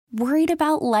Worried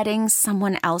about letting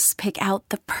someone else pick out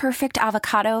the perfect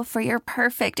avocado for your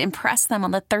perfect impress them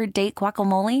on the third date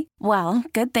guacamole? Well,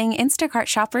 good thing Instacart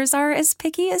shoppers are as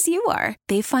picky as you are.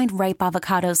 They find ripe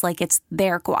avocados like it's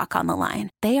their guac on the line.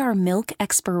 They are milk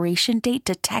expiration date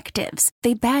detectives.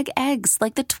 They bag eggs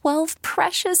like the 12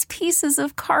 precious pieces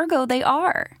of cargo they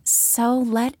are. So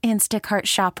let Instacart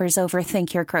shoppers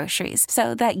overthink your groceries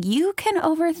so that you can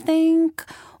overthink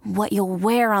what you'll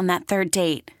wear on that third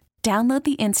date. Download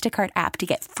the Instacart app to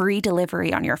get free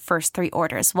delivery on your first 3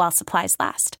 orders while supplies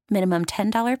last. Minimum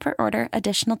 $10 per order.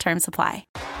 Additional terms apply.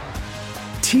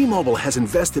 T-Mobile has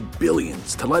invested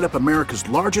billions to light up America's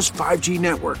largest 5G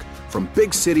network, from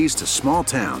big cities to small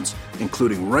towns,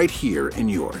 including right here in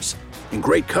yours. And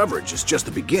great coverage is just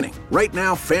the beginning. Right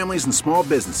now, families and small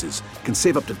businesses can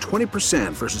save up to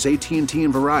 20% versus AT&T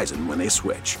and Verizon when they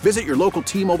switch. Visit your local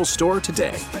T-Mobile store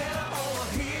today.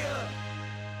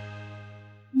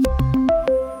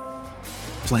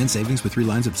 Plan savings with 3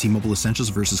 lines of T-Mobile Essentials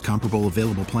versus comparable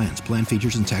available plans. Plan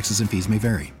features and taxes and fees may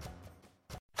vary.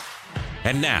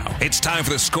 And now, it's time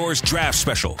for the Scores Draft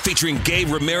Special, featuring Gabe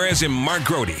Ramirez and Mark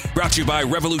Grote. Brought to you by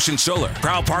Revolution Solar,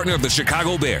 proud partner of the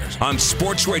Chicago Bears, on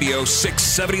Sports Radio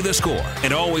 670 The Score,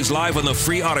 and always live on the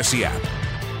free Odyssey app.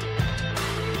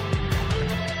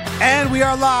 And we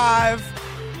are live,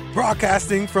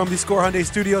 broadcasting from the Score Hyundai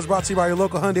Studios, brought to you by your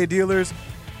local Hyundai dealers.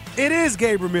 It is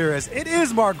Gabe Ramirez. It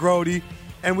is Mark Grote.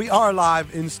 And we are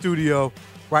live in studio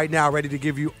right now, ready to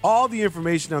give you all the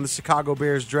information on the Chicago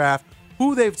Bears draft,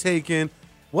 who they've taken,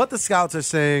 what the scouts are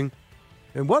saying,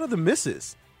 and what are the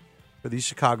misses for these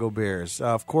Chicago Bears.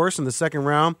 Of course, in the second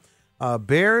round,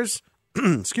 Bears,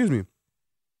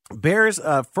 Bears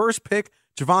first pick,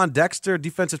 Javon Dexter,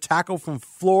 defensive tackle from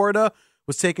Florida,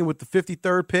 was taken with the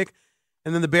 53rd pick.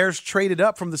 And then the Bears traded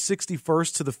up from the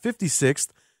 61st to the 56th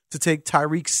to take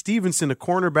Tyreek Stevenson, a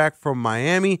cornerback from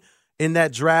Miami. In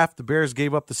that draft, the Bears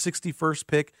gave up the 61st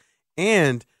pick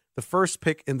and the first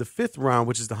pick in the 5th round,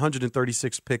 which is the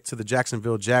 136th pick, to the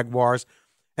Jacksonville Jaguars.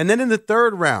 And then in the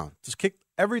 3rd round, just kick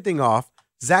everything off,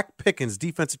 Zach Pickens,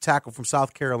 defensive tackle from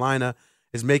South Carolina,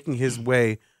 is making his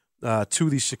way to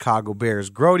the Chicago Bears.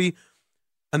 Grote,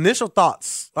 initial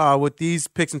thoughts with these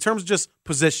picks in terms of just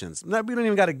positions. We don't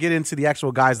even got to get into the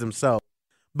actual guys themselves,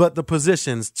 but the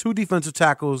positions, 2 defensive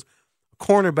tackles, a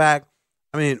cornerback.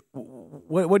 I mean,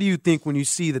 what do you think when you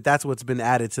see that that's what's been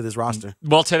added to this roster?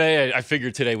 Well, today, I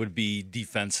figured today would be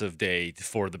defensive day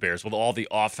for the Bears with all the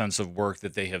offensive work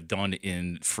that they have done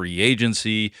in free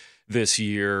agency this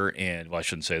year. And, well, I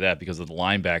shouldn't say that because of the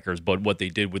linebackers, but what they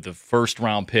did with the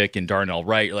first-round pick in Darnell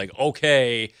Wright, you're like,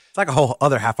 okay. It's like a whole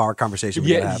other half-hour conversation.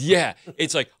 Yeah.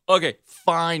 It's like, okay,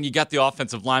 fine, you got the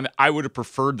offensive lineman. I would have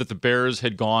preferred that the Bears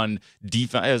had gone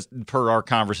defense, as per our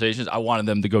conversations. I wanted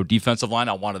them to go defensive line.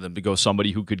 I wanted them to go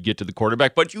somebody who could get to the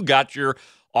quarterback. But you got your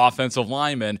offensive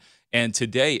lineman. And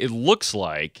today it looks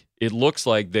like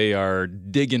they are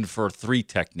digging for 3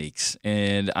 techniques.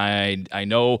 And I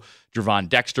know Javon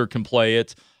Dexter can play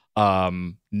it.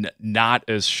 Not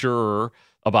as sure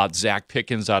about Zach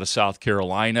Pickens out of South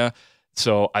Carolina.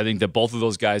 So I think that both of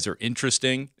those guys are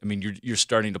interesting. I mean, you're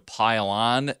starting to pile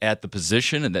on at the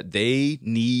position, and that they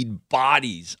need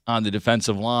bodies on the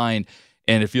defensive line.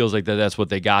 And it feels like that's what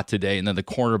they got today. And then the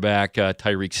cornerback,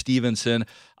 Tyreek Stevenson,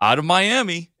 out of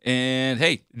Miami. And,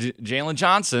 hey, Jalen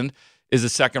Johnson is a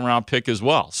second-round pick as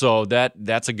well. So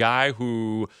that's a guy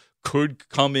who could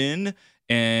come in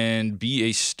and be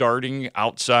a starting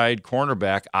outside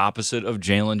cornerback opposite of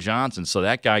Jalen Johnson. So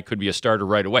that guy could be a starter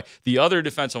right away. The other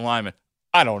defensive lineman,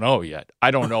 I don't know yet. I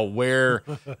don't know where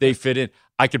they fit in.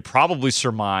 I could probably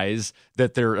surmise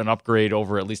that they're an upgrade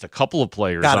over at least a couple of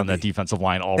players on that defensive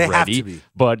line already. They have to be.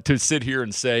 But to sit here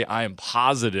and say I am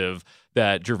positive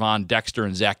that Javon Dexter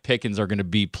and Zach Pickens are going to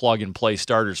be plug-and-play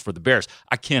starters for the Bears,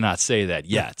 I cannot say that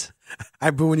yet.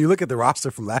 But when you look at the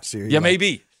roster from last year,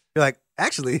 maybe. You're like,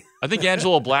 actually. I think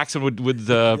Angelo Blackson would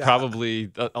probably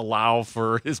allow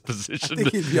for his position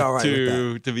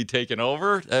to be taken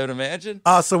over, I would imagine.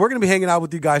 So we're going to be hanging out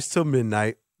with you guys till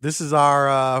midnight. This is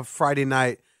our Friday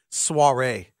night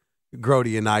soiree. Grote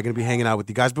and I are going to be hanging out with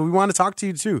you guys, but we want to talk to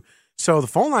you too. So the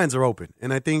phone lines are open,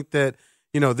 and I think that,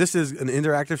 this is an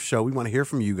interactive show. We want to hear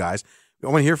from you guys. I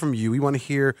want to hear from you. We want to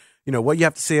hear, what you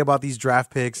have to say about these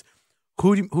draft picks.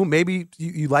 Who maybe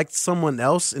you liked someone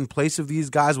else in place of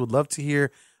these guys. Would love to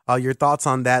hear your thoughts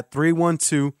on that.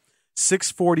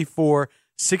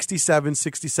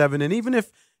 312-644-6767. And even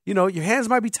if, your hands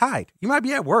might be tied, you might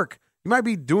be at work, you might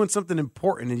be doing something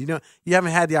important, and you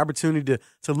haven't had the opportunity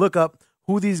to look up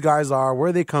who these guys are,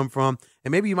 where they come from,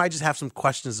 and maybe you might just have some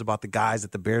questions about the guys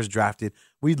that the Bears drafted.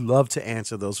 We'd love to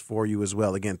answer those for you as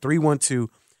well. Again,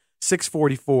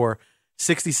 644,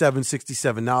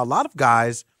 6767. Now, a lot of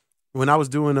guys, when I was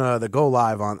doing the Go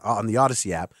Live on the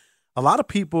Odyssey app, a lot of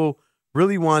people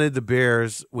really wanted the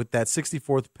Bears with that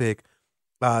 64th pick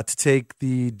to take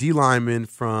the D lineman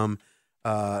from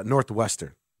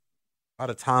Northwestern.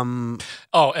 Adebawore.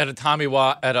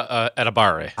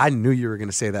 I knew you were going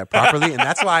to say that properly, and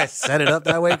that's why I set it up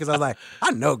that way, because I was like,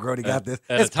 I know Grote got this.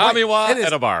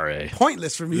 Adebawore.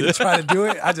 Pointless for me to try to do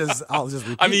it. I'll just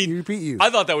repeat you.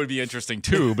 I thought that would be interesting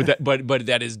too, but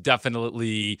that is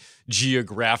definitely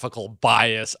geographical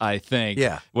bias, I think.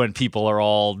 Yeah. When people are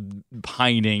all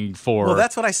pining for. Well,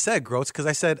 that's what I said, Grote, because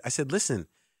I said, listen,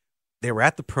 they were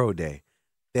at the pro day.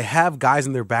 They have guys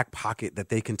in their back pocket that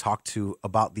they can talk to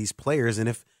about these players. And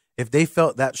if they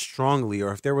felt that strongly,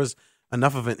 or if there was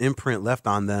enough of an imprint left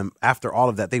on them after all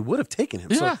of that, they would have taken him.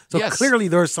 Yeah, so yes. Clearly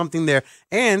there's something there.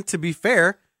 And to be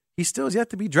fair, he still is yet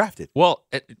to be drafted. Well,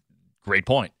 great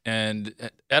point. And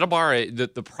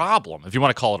Adebawore, the problem, if you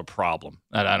want to call it a problem,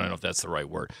 I don't know if that's the right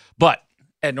word, but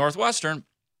at Northwestern,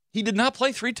 he did not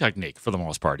play 3 technique for the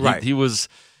most part. Right. He was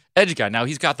edge guy. Now,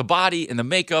 he's got the body and the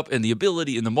makeup and the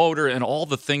ability and the motor and all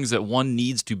the things that one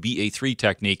needs to be a 3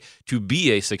 technique, to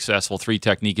be a successful 3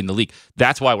 technique in the league.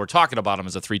 That's why we're talking about him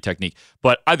as a 3 technique.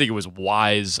 But I think it was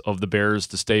wise of the Bears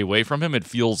to stay away from him. It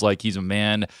feels like he's a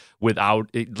man without,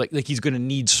 like he's going to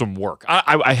need some work.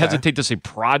 I hesitate to say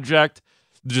project,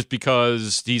 just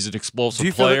because he's an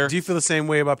explosive player. Do you feel the same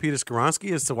way about Peter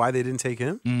Skoronski as to why they didn't take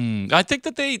him? I think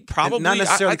that they probably... And not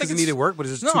necessarily because he needed work, but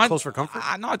is it too close for comfort?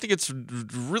 I think it's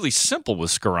really simple with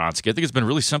Skoronski. I think it's been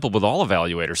really simple with all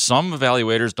evaluators. Some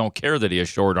evaluators don't care that he has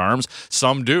short arms.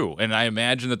 Some do. And I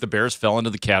imagine that the Bears fell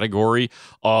into the category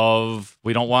of,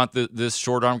 we don't want this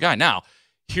short arm guy. Now,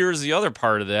 here's the other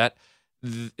part of that.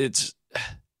 It's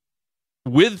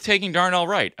with taking Darnell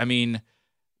Wright. I mean,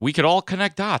 we could all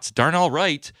connect dots. Darnell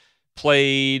Wright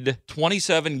played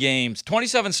 27 games,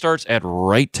 27 starts at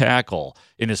right tackle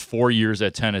in his 4 years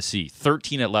at Tennessee,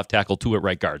 13 at left tackle, 2 at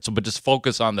right guard. So, but just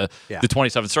focus on the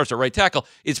 27 starts at right tackle.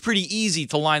 It's pretty easy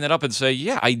to line that up and say,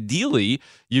 yeah, ideally,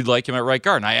 you'd like him at right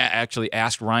guard. And I actually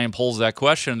asked Ryan Poles that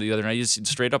question the other night. Just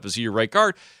straight up, is he your right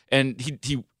guard? And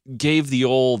he gave the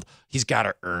old, he's got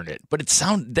to earn it. But it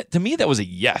sounded, to me, that was a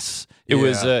yes. It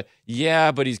was a,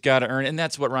 but he's got to earn it. And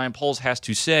that's what Ryan Poles has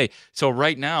to say. So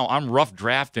right now, I'm rough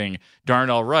drafting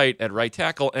Darnell Wright at right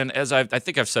tackle. And as I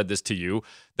think I've said this to you,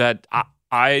 that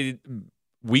I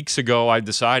weeks ago, I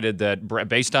decided that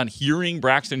based on hearing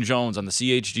Braxton Jones on the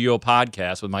CHGO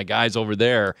podcast with my guys over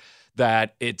there,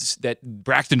 that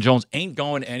Braxton Jones ain't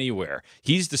going anywhere.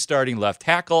 He's the starting left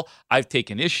tackle. I've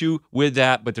taken issue with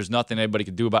that, but there's nothing anybody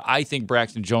can do about it. I think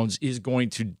Braxton Jones is going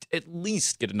to at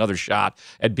least get another shot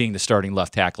at being the starting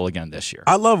left tackle again this year.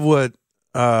 I love what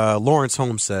Lawrence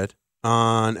Holmes said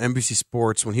on NBC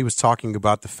Sports when he was talking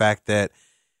about the fact that,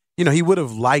 he would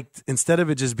have liked, instead of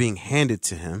it just being handed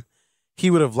to him, he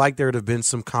would have liked there to have been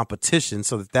some competition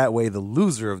so that way the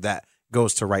loser of that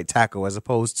goes to right tackle, as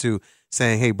opposed to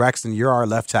saying, hey, Braxton, you're our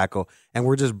left tackle, and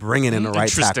we're just bringing in the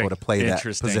right tackle to play that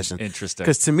position. Interesting.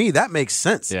 Because to me, that makes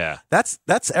sense. Yeah. That's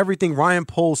everything Ryan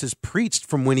Poles has preached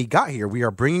from when he got here. We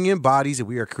are bringing in bodies, and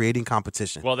we are creating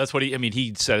competition. Well, that's what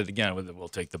he said it again. We'll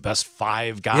take the best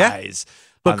 5 guys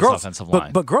on this offensive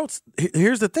line. But Grote,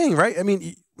 here's the thing, right? I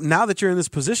mean, now that you're in this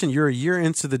position, you're a year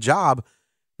into the job.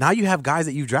 Now you have guys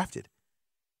that you've drafted.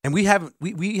 And we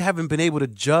haven't been able to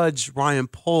judge Ryan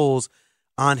Poles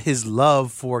on his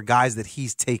love for guys that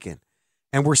he's taken.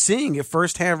 And we're seeing it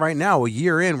firsthand right now, a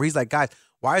year in, where he's like, guys,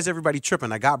 why is everybody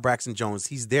tripping? I got Braxton Jones.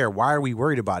 He's there. Why are we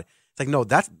worried about it? It's like, no,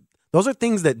 those are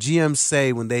things that GMs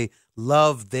say when they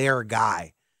love their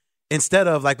guy. Instead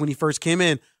of like when he first came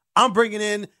in, I'm bringing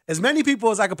in as many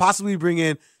people as I could possibly bring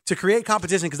in to create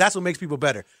competition because that's what makes people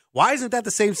better. Why isn't that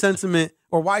the same sentiment?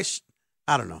 Or why?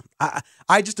 I don't know.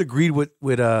 I just agreed with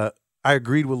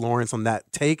Lawrence on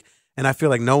that take. And I feel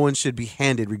like no one should be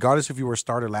handed, regardless if you were a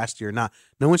starter last year or not,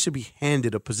 no one should be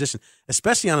handed a position,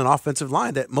 especially on an offensive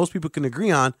line that most people can agree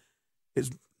on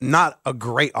is not a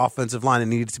great offensive line and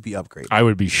needed to be upgraded. I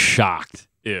would be shocked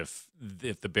if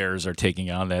the Bears are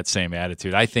taking on that same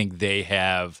attitude. I think they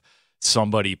have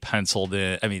somebody penciled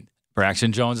in. I mean,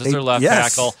 Braxton Jones is their left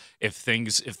tackle. If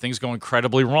things go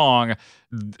incredibly wrong,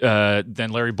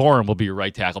 then Larry Borum will be your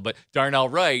right tackle. But Darnell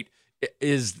Wright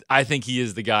I think he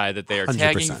is the guy that they are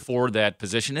tagging 100%. For that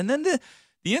position. And then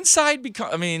the inside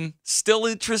still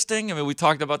interesting. I mean, we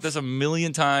talked about this a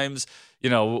million times.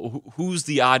 who's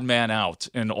the odd man out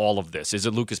in all of this? Is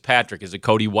it Lucas Patrick? Is it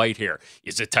Cody Whitehair?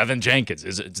 Is it Tevin Jenkins?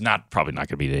 It's probably not going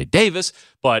to be Nate Davis,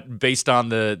 but based on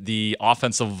the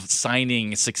offensive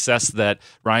signing success that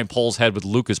Ryan Poles had with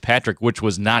Lucas Patrick, which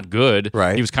was not good.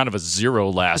 Right. He was kind of a zero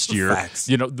last year. Facts.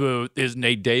 Is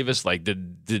Nate Davis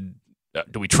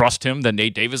do we trust him that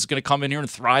Nate Davis is going to come in here and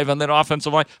thrive on that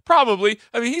offensive line? Probably.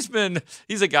 I mean,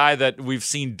 he's a guy that we've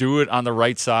seen do it on the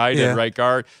right side and right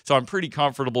guard, so I'm pretty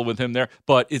comfortable with him there,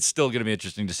 but it's still going to be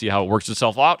interesting to see how it works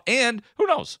itself out, and who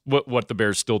knows what the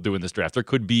Bears still do in this draft. There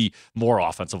could be more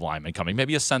offensive linemen coming,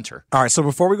 maybe a center. All right, so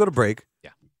before we go to break,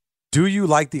 do you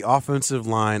like the offensive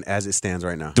line as it stands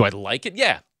right now? Do I like it?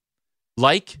 Yeah. I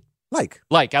like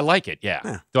it,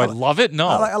 yeah. Do I love it? No.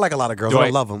 I like a lot of girls. I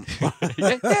don't love them.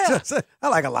 Yeah. I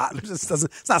like a lot.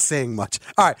 It's not saying much.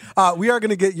 All right, we are going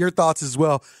to get your thoughts as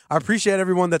well. I appreciate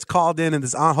everyone that's called in and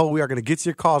is on hold. We are going to get to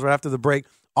your calls right after the break.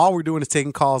 All we're doing is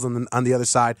taking calls on the other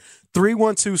side.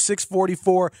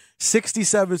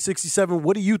 312-644-6767.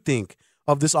 What do you think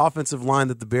of this offensive line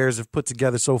that the Bears have put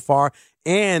together so far,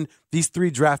 and these 3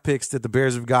 draft picks that the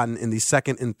Bears have gotten in the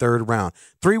second and third round?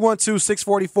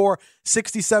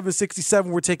 312-644-6767.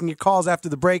 We're taking your calls after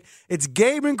the break. It's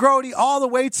Gabe and Grote all the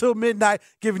way till midnight,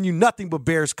 giving you nothing but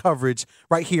Bears coverage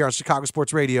right here on Chicago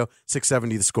Sports Radio,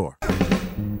 670 The Score.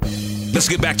 Let's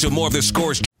get back to more of the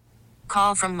Scores.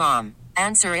 Call from mom.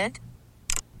 Answer it.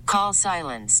 Call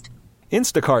silenced.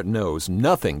 Instacart knows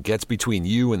nothing gets between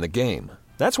you and the game.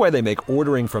 That's why they make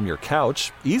ordering from your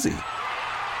couch easy.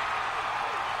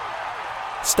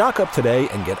 Stock up today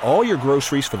and get all your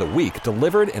groceries for the week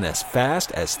delivered in as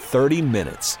fast as 30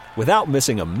 minutes without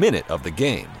missing a minute of the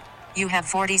game. You have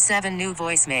 47 new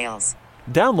voicemails.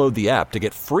 Download the app to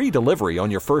get free delivery on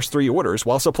your first 3 orders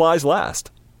while supplies last.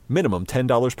 Minimum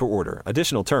 $10 per order.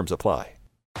 Additional terms apply.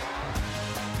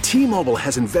 T-Mobile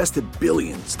has invested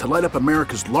billions to light up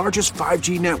America's largest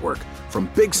 5G network, from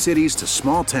big cities to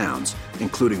small towns,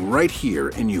 including right here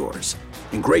in yours.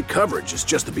 And great coverage is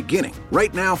just the beginning.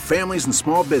 Right now, families and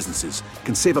small businesses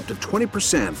can save up to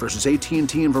 20% versus AT&T and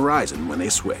Verizon when they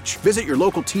switch. Visit your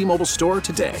local T-Mobile store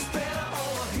today.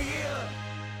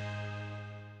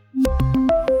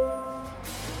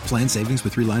 Plan savings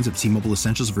with 3 lines of T-Mobile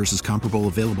Essentials versus comparable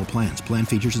available plans. Plan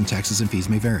features and taxes and fees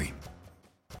may vary.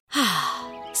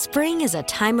 Spring is a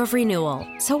time of renewal,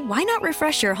 so why not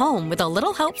refresh your home with a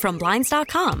little help from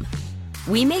Blinds.com?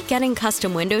 We make getting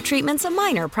custom window treatments a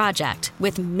minor project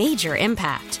with major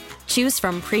impact. Choose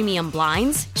from premium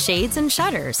blinds, shades, and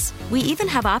shutters. We even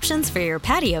have options for your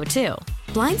patio, too.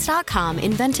 Blinds.com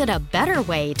invented a better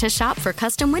way to shop for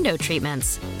custom window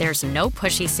treatments. There's no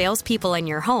pushy salespeople in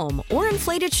your home or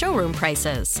inflated showroom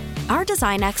prices. Our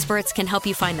design experts can help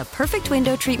you find the perfect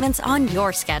window treatments on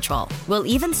your schedule. We'll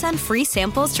even send free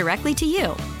samples directly to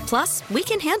you. Plus, we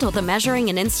can handle the measuring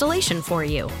and installation for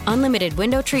you. Unlimited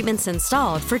window treatments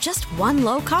installed for just one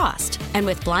low cost. And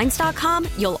with Blinds.com,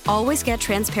 you'll always get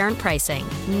transparent pricing.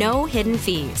 No hidden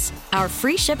fees. Our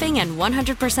free shipping and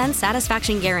 100%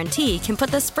 satisfaction guarantee can put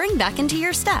the spring back into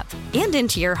your step and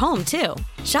into your home, too.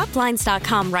 Shop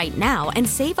Blinds.com right now and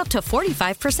save up to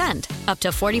 45%. Up to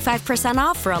 45%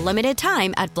 off for a limited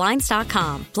time at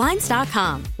Blinds.com.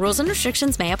 Blinds.com. Rules and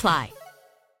restrictions may apply.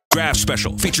 Draft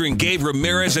Special featuring Gabe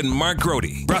Ramirez and Mark Grote.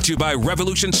 Brought to you by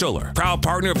Revolution Solar, proud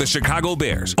partner of the Chicago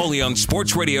Bears. Only on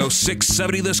Sports Radio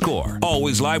 670 The Score.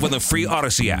 Always live on the free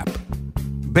Odyssey app.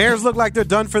 Bears look like they're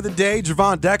done for the day.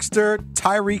 Javon Dexter,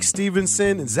 Tyreek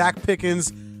Stevenson, and Zach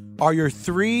Pickens are your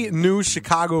 3 new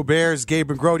Chicago Bears. Gabe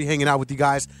and Grote hanging out with you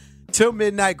guys till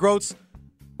midnight. Grotes,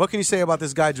 what can you say about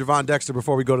this guy, Javon Dexter,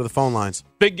 before we go to the phone lines?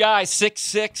 Big guy,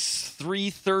 6'6",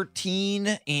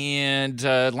 313, and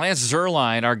Lance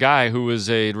Zierlein, our guy who is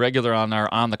a regular on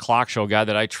our On the Clock show, guy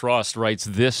that I trust, writes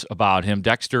this about him.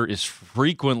 Dexter is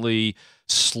frequently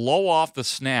slow off the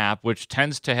snap, which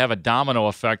tends to have a domino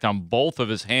effect on both of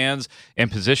his hands and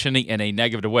positioning in a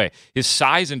negative way. His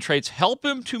size and traits help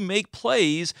him to make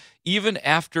plays even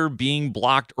after being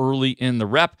blocked early in the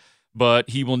rep, but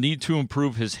he will need to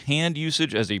improve his hand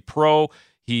usage as a pro.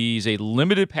 He's a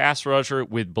limited pass rusher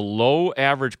with below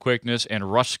average quickness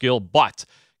and rush skill, but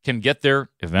can get there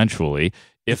eventually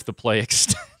if the play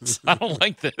extends. I don't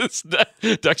like this.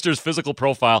 Dexter's physical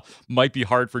profile might be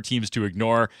hard for teams to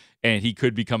ignore, and he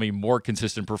could become a more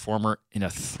consistent performer in a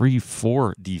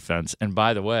 3-4 defense. And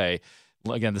by the way,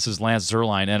 again, this is Lance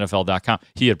Zierlein, NFL.com.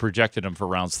 He had projected him for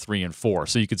rounds 3 and 4.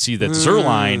 So you could see that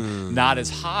Zierlein not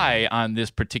as high on this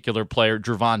particular player,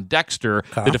 Javon Dexter,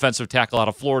 the defensive tackle out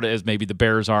of Florida, as maybe the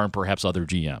Bears are and perhaps other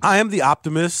GMs. I am the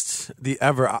optimist, the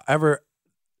ever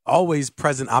always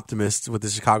present optimist with the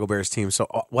Chicago Bears team. So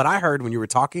what I heard when you were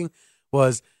talking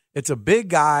was it's a big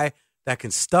guy that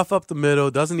can stuff up the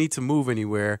middle, doesn't need to move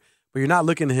anywhere, but you're not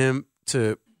looking at him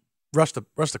to rush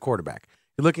the quarterback.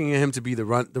 You're looking at him to be the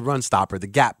run stopper, the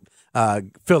gap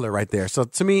filler right there. So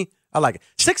to me, I like it.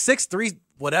 6'6", 3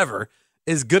 whatever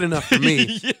is good enough for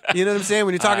me. Yeah. You know what I'm saying?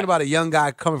 When you're talking about a young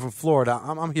guy coming from Florida,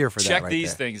 I'm here for that. Check right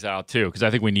these there. things out too, because I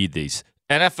think we need these.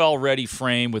 NFL-ready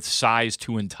frame with size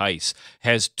to entice.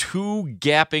 Has 2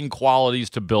 gapping qualities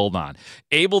to build on.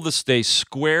 Able to stay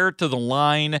square to the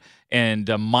line and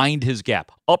mind his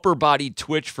gap. Upper body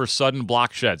twitch for sudden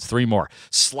block sheds. 3 more.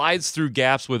 Slides through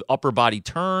gaps with upper body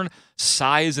turn.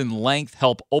 Size and length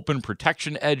help open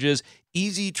protection edges.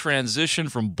 Easy transition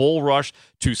from bull rush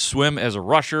to swim as a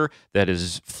rusher. That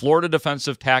is Florida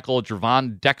defensive tackle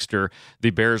Javon Dexter, the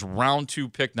Bears' round 2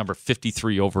 pick, number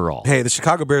 53 overall. Hey, the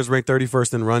Chicago Bears ranked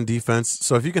 31st in run defense.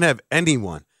 So if you can have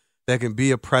anyone that can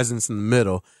be a presence in the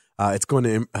middle, it's going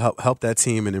to help that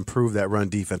team and improve that run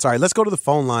defense. All right, let's go to the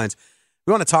phone lines.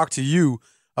 We want to talk to you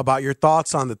about your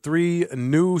thoughts on the 3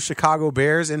 new Chicago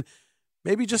Bears and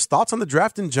maybe just thoughts on the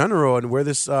draft in general and where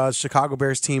this Chicago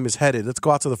Bears team is headed. Let's go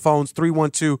out to the phones,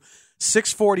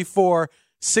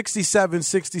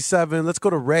 312-644-6767. Let's go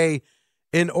to Ray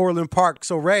in Orland Park.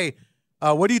 So, Ray,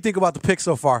 what do you think about the pick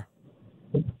so far?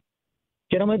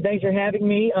 Gentlemen, thanks for having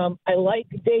me. I like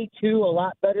day 2 a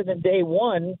lot better than day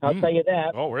 1. I'll tell you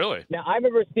that. Oh, really? Now, I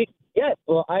remember speaking. Yes,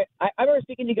 well, I remember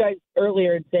speaking to you guys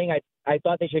earlier and saying I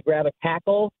thought they should grab a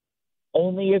tackle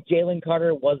only if Jalen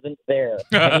Carter wasn't there.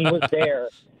 And he was there.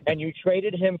 And you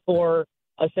traded him for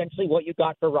essentially what you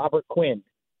got for Robert Quinn.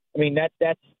 I mean,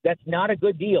 that's not a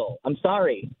good deal. I'm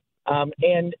sorry.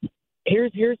 And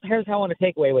here's how I want to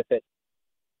take away with it.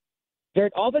 Their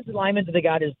offensive lineman that they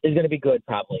got is going to be good,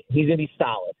 probably. He's going to be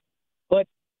solid. But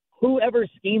whoever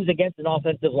schemes against an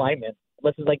offensive lineman,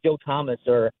 unless it's like Joe Thomas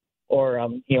or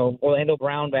Orlando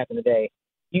Brown back in the day,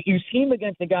 you scheme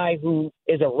against a guy who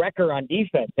is a wrecker on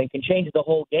defense and can change the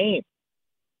whole game.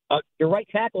 Your right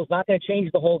tackle is not going to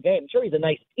change the whole game. Sure, he's a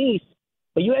nice piece,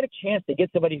 but you had a chance to get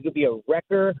somebody who could be a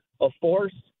wrecker, a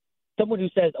force, someone who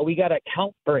says, we got to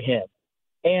account for him.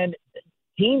 And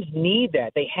teams need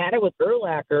that. They had it with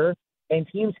Urlacher, and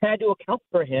teams had to account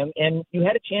for him, and you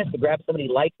had a chance to grab somebody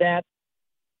like that.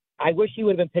 I wish he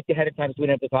would have been picked ahead of time so we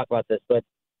didn't have to talk about this, but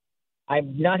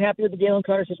I'm not happy with the Jalen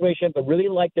Carter situation, but really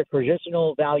like their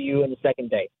positional value in the second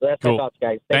day. So that's my thoughts,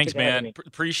 guys. Thanks man.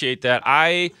 Appreciate that.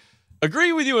 I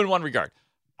agree with you in one regard.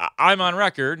 I'm on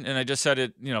record, and I just said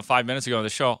it 5 minutes ago on the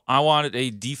show, I wanted a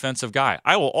defensive guy.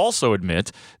 I will also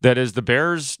admit that as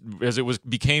it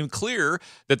became clear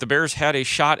that the Bears had a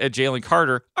shot at Jalen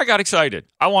Carter, I got excited.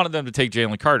 I wanted them to take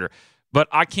Jalen Carter. But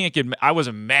I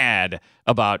wasn't mad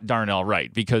about Darnell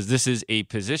Wright because this is a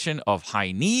position of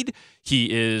high need. He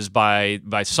is, by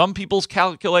some people's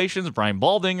calculations, Brian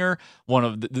Baldinger, one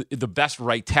of the best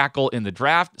right tackle in the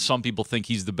draft. Some people think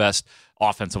he's the best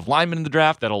offensive lineman in the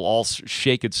draft. That'll all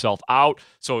shake itself out.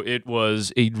 So it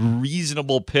was a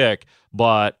reasonable pick,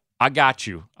 but I got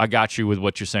you. I got you with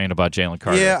what you're saying about Jalen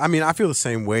Carter. Yeah, I mean, I feel the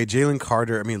same way. Jalen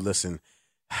Carter, I mean, listen,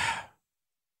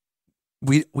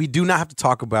 we do not have to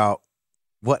talk about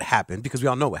what happened because we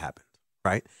all know what happened,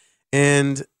 right?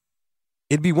 And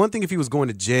it'd be one thing if he was going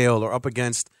to jail or up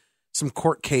against some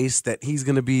court case that he's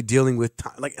going to be dealing with,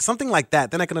 like something like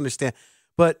that. Then I can understand.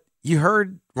 But you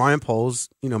heard Ryan Poles,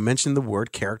 mention the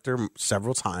word character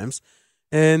several times,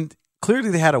 and clearly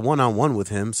they had a one-on-one with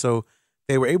him, so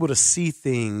they were able to see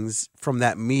things from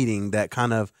that meeting that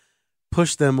kind of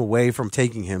pushed them away from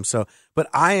taking him. So, but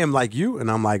I am like you,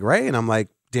 and I'm like Ray, and I'm like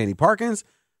Danny Parkins.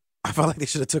 I felt like they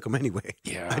should have took him anyway.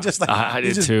 Yeah, I just I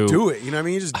did just too. Do it. You know what I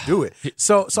mean? You just do it.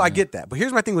 So I get that. But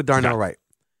here's my thing with Darnell Wright.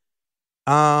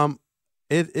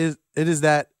 It is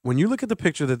that when you look at the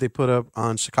picture that they put up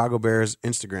on Chicago Bears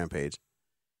Instagram page,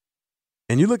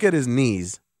 and you look at his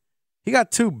knees, he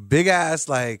got 2 big ass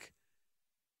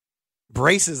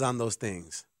braces on those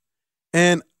things.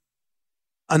 And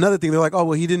another thing, they're like, oh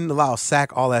well, he didn't allow a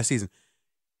sack all last season.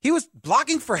 He was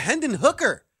blocking for Hendon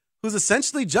Hooker, who's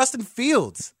essentially Justin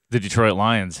Fields. The Detroit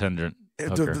Lions, Hendon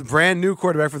Hooker. The brand new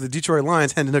quarterback for the Detroit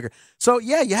Lions, Hendon Hooker. So,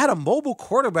 yeah, you had a mobile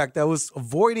quarterback that was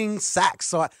avoiding sacks.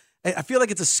 So I feel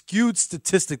like it's a skewed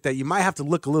statistic that you might have to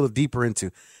look a little deeper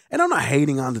into. And I'm not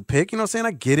hating on the pick. You know what I'm saying?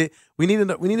 I get it. We needed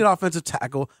an offensive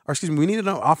tackle, we needed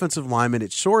an offensive lineman.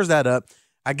 It shores that up.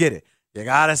 I get it. You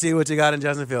got to see what you got in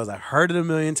Justin Fields. I've heard it a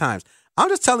million times. I'm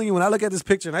just telling you, when I look at this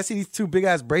picture and I see these 2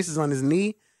 big-ass braces on his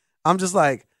knee, I'm just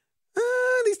like,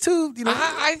 these 2,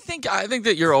 I think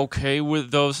that you're okay with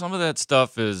those. Some of that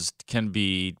stuff can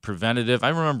be preventative. I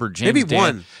remember James. Maybe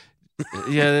one.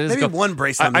 Yeah, maybe one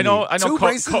brace. On the I know. knee. 2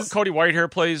 braces. Cody Whitehair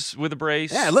plays with a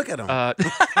brace. Yeah, look at him.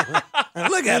 And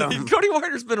look at him. Cody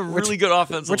Whitehair's been a really good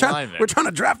offensive lineman. We're trying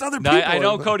to draft other people. I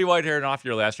know Cody Whitehair had an off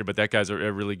year last year, but that guy's a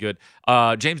really good.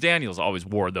 James Daniels always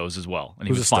wore those as well, and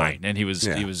he was fine, and he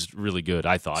was really good.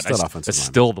 I thought that's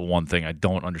still the one thing I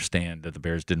don't understand that the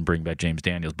Bears didn't bring back James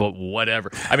Daniels, but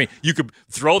whatever. I mean, you could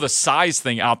throw the size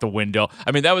thing out the window.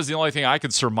 I mean, that was the only thing I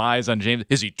could surmise on James.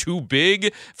 Is he too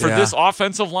big for this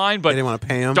offensive line? But they didn't want to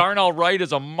pay him. Darnell Wright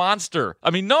is a monster.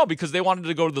 I mean, no, because they wanted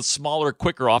to go to the smaller,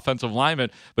 quicker offensive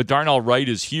lineman, but Darnell Wright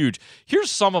is huge.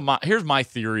 Here's my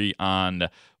theory on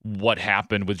what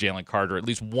happened with Jalen Carter, at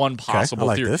least one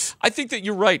possible theory. This. I think that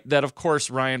you're right that, of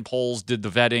course, Ryan Poles did the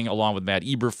vetting along with Matt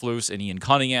Eberflus and Ian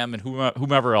Cunningham and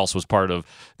whomever else was part of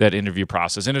that interview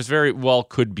process. And it very well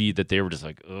could be that they were just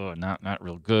like, oh, not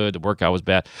real good. The workout was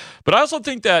bad. But I also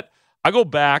think that I go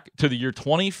back to the year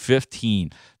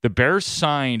 2015. The Bears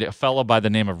signed a fellow by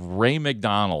the name of Ray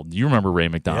McDonald. You remember Ray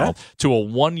McDonald? Yeah. To a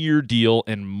one-year deal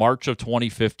in March of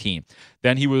 2015.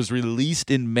 Then he was released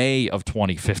in May of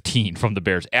 2015 from the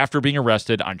Bears after being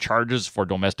arrested on charges for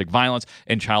domestic violence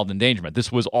and child endangerment.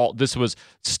 This was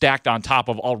stacked on top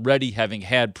of already having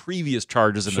had previous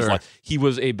charges in his life. He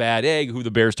was a bad egg who the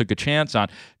Bears took a chance on.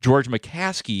 George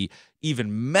McCaskey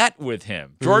even met with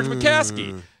him. George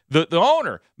McCaskey. The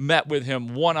owner met with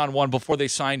him one-on-one before they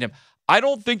signed him. I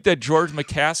don't think that George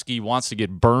McCaskey wants to get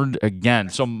burned again.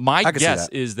 So my guess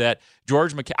is that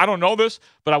George McCaskey, I don't know this,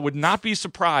 but I would not be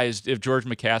surprised if George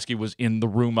McCaskey was in the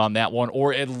room on that one,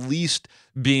 or at least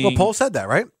being... Well, Pohl said that,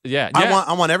 right? Yeah.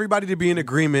 I want everybody to be in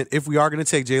agreement. If we are going to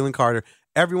take Jalen Carter,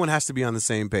 everyone has to be on the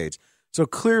same page. So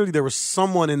clearly there was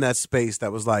someone in that space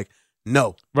that was like,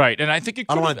 no. Right, and I think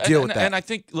I don't want to deal with that. And I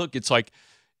think, look, it's like,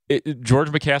 George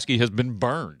McCaskey has been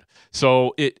burned.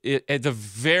 So it at the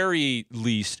very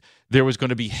least, there was going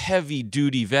to be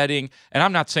heavy-duty vetting. And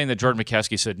I'm not saying that George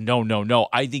McCaskey said, no.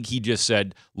 I think he just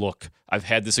said, look, I've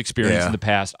had this experience in the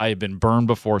past. I have been burned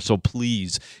before, so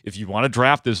please, if you want to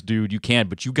draft this dude, you can.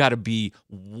 But you got to be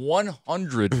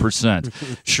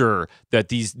 100% sure that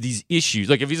these issues,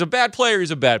 like if he's a bad player,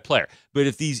 he's a bad player. But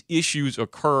if these issues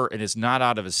occur and it's not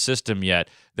out of his system yet,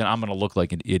 then I'm going to look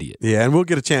like an idiot. Yeah, and we'll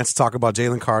get a chance to talk about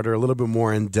Jalen Carter a little bit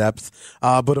more in depth.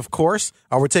 But, of course,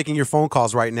 we're taking your phone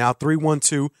calls right now,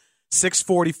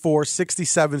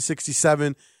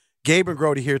 312-644-6767. Gabe and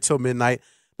Grote here till midnight.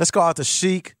 Let's go out to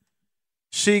Sheik.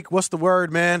 Sheik, what's the word,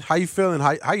 man? How you feeling?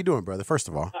 How you doing, brother, first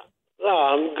of all?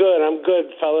 I'm good,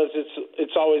 fellas.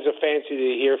 It's always a fancy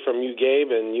to hear from you,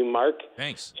 Gabe, and you, Mark.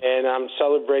 Thanks. And I'm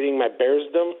celebrating my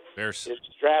Bearsdom. Bears. It's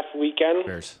draft weekend.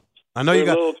 Bears. I know you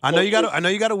got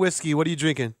a whiskey. What are you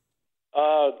drinking?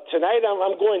 Tonight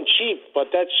I'm going cheap, but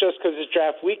that's just because it's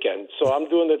draft weekend. So I'm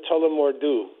doing the Tullamore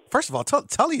Dew. First of all,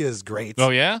 Tully is great. Oh,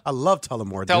 yeah? I love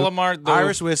Tullamore Dew. Tullamore Dew.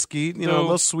 Irish whiskey, a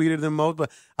little sweeter than most,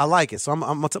 but I like it. So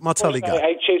I'm a Tully guy.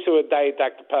 I chase it with Diet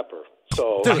Dr. Pepper.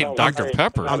 So Diet Dr.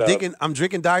 Pepper? I'm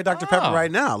drinking Diet Dr. Pepper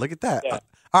right now. Look at that. Yeah.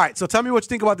 All right, so tell me what you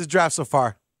think about this draft so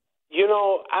far.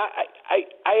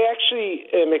 I actually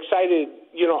am excited.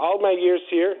 All my years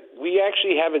here, we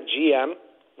actually have a GM,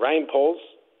 Ryan Poles,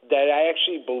 that I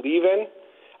actually believe in.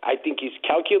 I think he's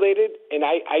calculated, and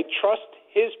I trust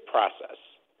his process.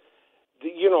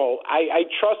 I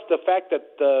trust the fact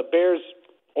that the Bears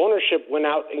ownership went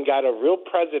out and got a real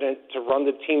president to run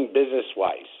the team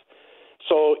business-wise.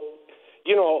 So,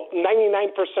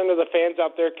 99% of the fans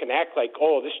out there can act like,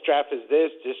 oh, this draft is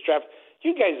this draft.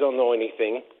 You guys don't know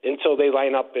anything until they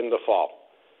line up in the fall.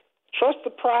 Trust the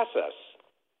process.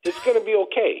 It's going to be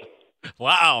okay.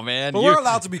 Wow, man. But we're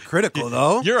allowed to be critical,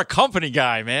 though. You're a company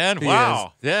guy, man.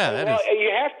 Wow. Yeah, that is.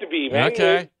 You have to be, man.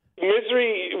 Okay.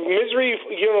 Misery,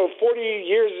 40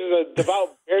 years as a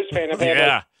devout Bears fan, I've had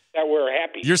that we're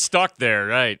happy. You're stuck there,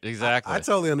 right? Exactly. I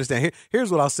totally understand.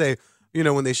 Here's what I'll say.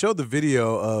 When they showed the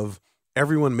video of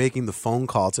everyone making the phone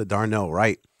call to Darnell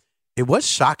Wright, it was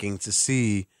shocking to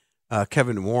see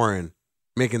Kevin Warren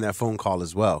making that phone call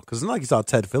as well. Because it's not like you saw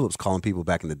Ted Phillips calling people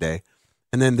back in the day.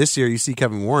 And then this year you see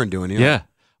Kevin Warren doing it. Yeah.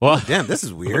 Well, damn, this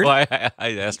is weird. Well, I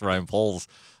asked Ryan Poles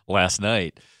last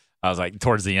night. I was like,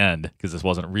 towards the end, because this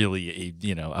wasn't really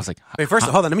I was like, wait, first,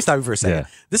 hold on, let me stop you for a second. Yeah.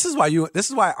 This is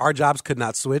why our jobs could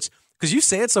not switch. Because you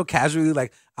say it so casually,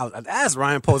 like, I've asked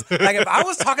Ryan Poles. Like, if I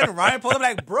was talking to Ryan Poles, I'm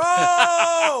like,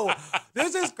 bro,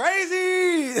 this is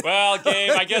crazy. Well,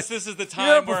 Gabe, I guess this is the time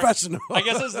You're a professional. I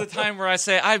guess this is the time where I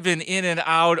say I've been in and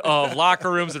out of locker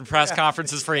rooms and press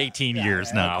conferences for 18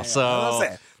 years now. Okay. So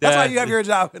that's why you have your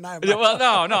job. And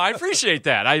well, no, I appreciate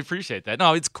that.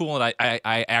 No, it's cool, and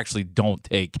I actually don't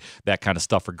take that kind of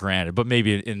stuff for granted. But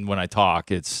maybe when I talk,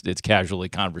 it's casually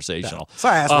conversational. So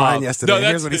I asked Ryan yesterday.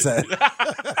 Here's what he said.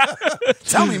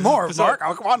 Tell me more, Mark.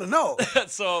 I want to know.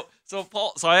 So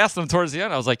I asked him towards the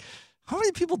end. I was like, how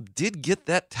many people did get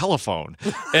that telephone?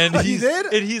 And He did?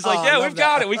 And he's like, yeah, we've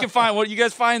got it. We can find what you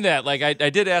guys find that. Like, I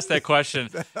did ask that question,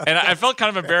 and I felt kind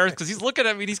of embarrassed because he's looking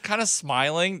at me and he's kind of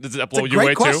smiling. Does that blow you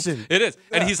away question. too? It is.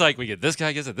 Yeah. And he's like, we get this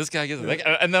guy gets it, this guy gets it.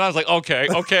 And then I was like, okay.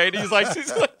 And he's like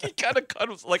he kind of cut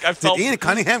us. Like I felt. Did Ian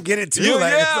Cunningham get it too?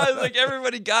 Yeah, like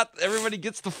everybody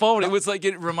gets the phone. It was like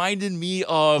it reminded me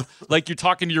of like you're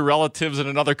talking to your relatives in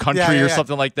another country or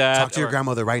something like that. Talk to your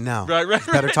grandmother right now. Right.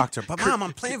 Better talk to her. But Mom,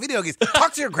 I'm playing video games.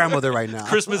 Talk to your grandmother right now.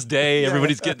 Christmas Day,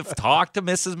 everybody's getting to talk to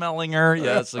Mrs. Mellinger.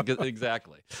 Yes,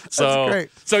 exactly. So, that's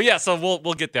great. So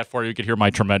we'll get that for you. You can hear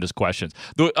my tremendous questions.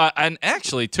 And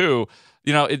actually, too,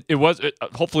 it was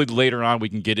hopefully later on we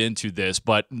can get into this,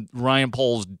 but Ryan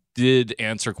Poles did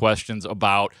answer questions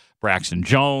about Braxton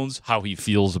Jones, how he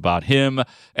feels about him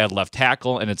at left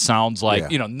tackle, and it sounds like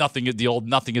nothing is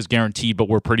guaranteed, but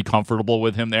we're pretty comfortable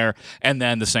with him there. And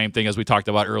then the same thing as we talked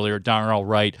about earlier, Darnell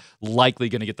Wright likely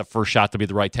going to get the first shot to be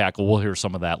the right tackle. We'll hear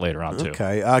some of that later on too.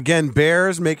 Okay, again,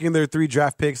 Bears making their 3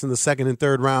 draft picks in the 2nd and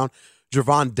 3rd round.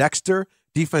 Javon Dexter,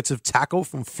 defensive tackle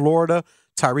from Florida.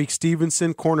 Tyreek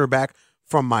Stevenson, cornerback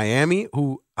from Miami,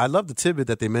 who I love the tidbit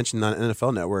that they mentioned on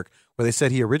NFL Network where they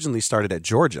said he originally started at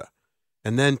Georgia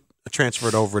and then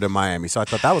transferred over to Miami. So I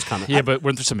thought that was kind of but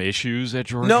weren't there some issues at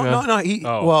Georgia? No. Well,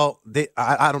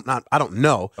 I don't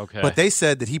know. Okay, but they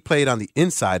said that he played on the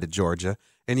inside of Georgia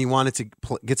and he wanted to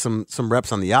get some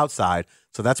reps on the outside.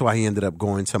 So that's why he ended up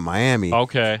going to Miami.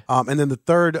 Okay. And then the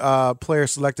third player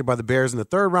selected by the Bears in the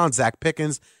 3rd round, Zach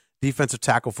Pickens, defensive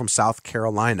tackle from South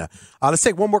Carolina. Let's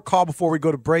take one more call before we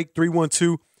go to break.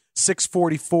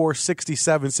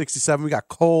 312-644-6767. We got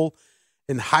Cole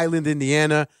in Highland,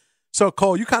 Indiana. So,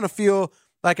 Cole, you kind of feel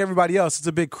like everybody else. It's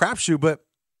a big crapshoot, but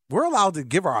we're allowed to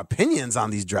give our opinions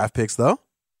on these draft picks, though.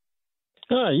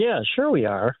 Yeah, sure we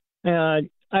are. This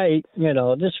is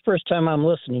the first time I'm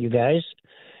listening to you guys.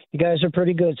 You guys are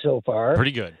pretty good so far.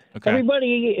 Pretty good. Okay.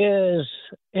 Everybody is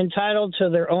entitled to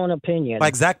their own opinion.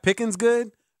 Like Zach Pickens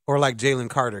good or like Jalen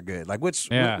Carter good? Like which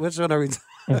one are we?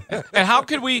 And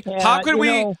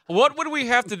what would we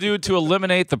have to do to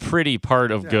eliminate the pretty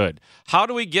part of good? How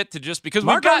do we get to just because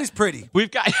Margotti's pretty?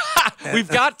 We've got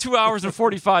 2 hours and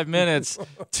 45 minutes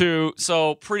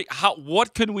pretty.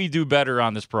 What can we do better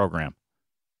on this program?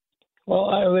 Well,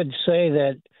 I would say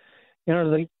that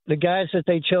the guys that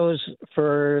they chose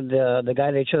for the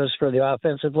guy they chose for the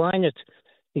offensive line,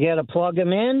 you got to plug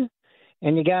him in,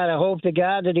 and you got to hope to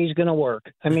God that he's going to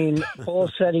work. I mean,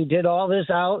 Paul said he did all this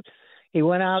out. He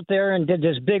went out there and did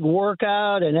this big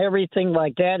workout and everything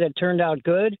like that. It turned out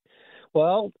good.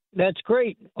 Well, that's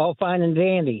great. All fine and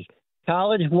dandy.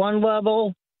 College one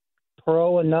level,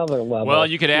 pro another level. Well,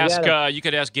 you could ask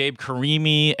Gabe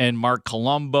Karimi and Mark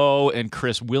Colombo and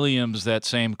Chris Williams that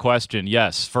same question.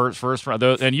 Yes, first round.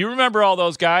 And you remember all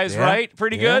those guys, right?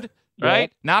 Pretty good,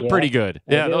 right? Not pretty good.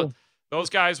 Those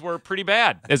guys were pretty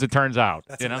bad, as it turns out.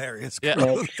 That's hilarious. Yeah.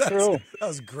 That's true. That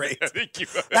was great. Thank you.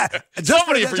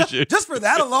 Somebody appreciate it. Just for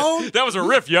that alone. That was a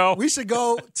riff, yo. We should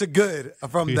go to good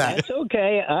from that. That's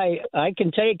okay. I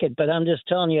can take it, but I'm just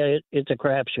telling you, it's a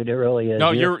crapshoot. It really is.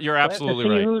 No, you're absolutely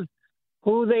right.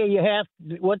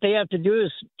 What they have to do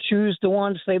is choose the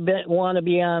ones they want to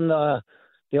be on the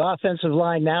offensive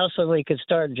line now, so they could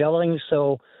start gelling.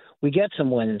 So we get some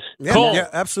wins. Yeah, Cole, yeah,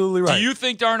 absolutely right. Do you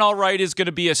think Darnell Wright is going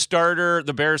to be a starter,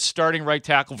 the Bears' starting right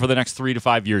tackle for the next 3 to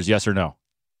 5 years? Yes or no?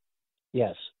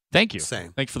 Yes. Thank you.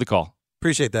 Same. Thanks for the call.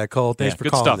 Appreciate that, Cole. Thanks for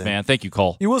good calling. Good stuff, in. man. Thank you,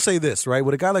 Cole. You will say this, right?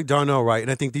 With a guy like Darnell Wright, and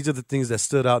I think these are the things that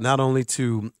stood out not only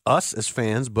to us as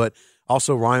fans, but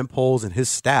also Ryan Poles and his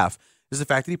staff, is the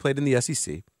fact that he played in the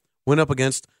SEC, went up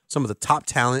against some of the top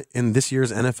talent in this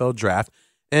year's NFL draft,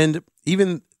 and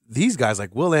even these guys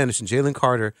like Will Anderson, Jalen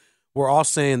Carter, were all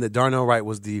saying that Darnell Wright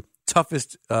was the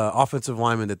toughest offensive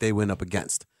lineman that they went up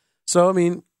against. So, I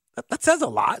mean, that says a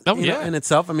lot in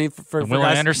itself. I mean, for Will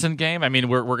guys, Anderson game, I mean,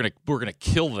 we're gonna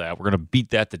kill that. We're gonna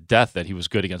beat that to death that he was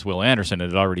good against Will Anderson,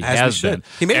 and it already has been.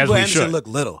 He made Will Anderson look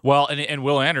little. Well, and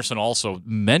Will Anderson also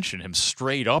mentioned him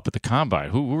straight up at the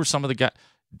combine. Who were some of the guys?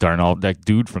 Darnell, that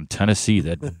dude from Tennessee,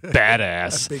 that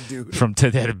badass, big dude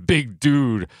that big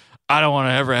dude. I don't want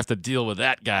to ever have to deal with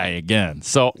that guy again.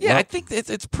 So, I think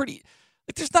it's pretty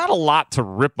 – there's not a lot to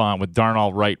rip on with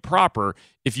Darnell Wright proper.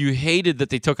 If you hated that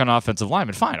they took an offensive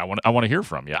lineman, fine. I want to hear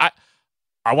from you.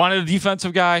 I wanted a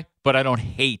defensive guy, but I don't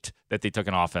hate that they took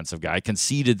an offensive guy. I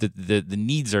conceded that the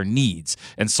needs are needs,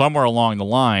 and somewhere along the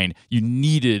line you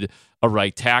needed a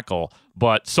right tackle.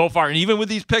 But so far, and even with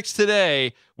these picks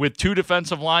today, with 2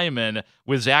 defensive linemen,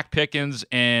 with Zach Pickens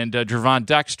and Javon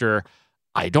Dexter –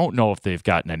 I don't know if they've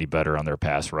gotten any better on their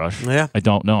pass rush. Yeah. I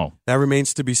don't know. That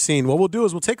remains to be seen. What we'll do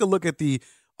is we'll take a look at the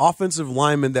offensive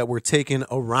linemen that were taken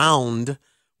around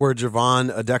where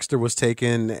Javon Dexter was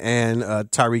taken and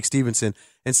Tyreek Stevenson,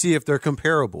 and see if they're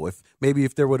comparable. If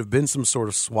there would have been some sort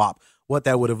of swap, what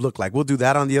that would have looked like. We'll do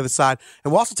that on the other side.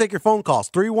 And we'll also take your phone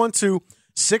calls,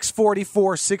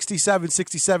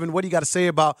 312-644-6767. What do you got to say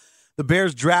about the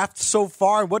Bears draft so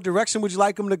far, and what direction would you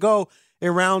like them to go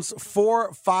in rounds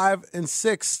 4, 5, and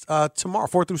 6 tomorrow,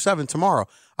 4 through 7 tomorrow?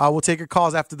 We'll take your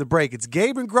calls after the break. It's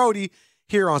Gabe and Grote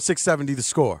here on 670 The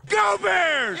Score. Go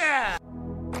Bears! Yeah!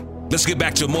 Let's get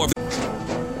back to more of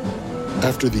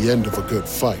After the end of a good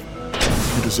fight,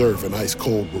 you deserve an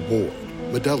ice-cold reward.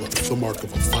 Modelo is the mark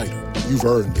of a fighter. You've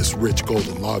earned this rich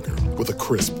golden lager with a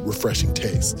crisp, refreshing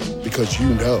taste. Because you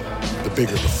know, the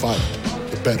bigger the fight,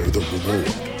 the better the reward.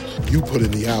 You put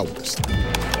in the hours,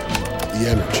 the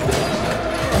energy,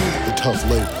 the tough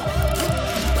labor.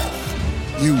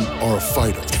 You are a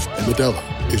fighter, and Modelo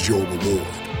is your reward.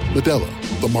 Modelo,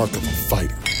 the mark of a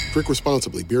fighter. Drink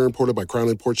responsibly. Beer imported by Crown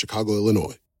Imports, Chicago,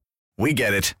 Illinois. We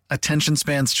get it. Attention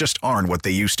spans just aren't what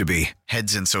they used to be.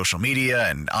 Heads in social media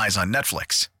and eyes on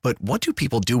Netflix. But what do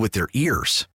people do with their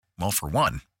ears? Well, for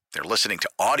one, they're listening to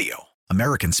audio.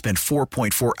 Americans spend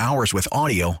 4.4 hours with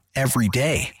audio every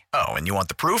day. Oh, and you want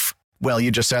the proof? Well, you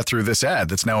just sat through this ad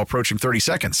that's now approaching 30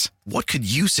 seconds. What could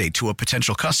you say to a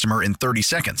potential customer in 30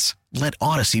 seconds? Let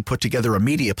Odyssey put together a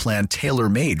media plan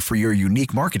tailor-made for your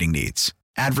unique marketing needs.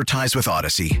 Advertise with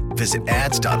Odyssey. Visit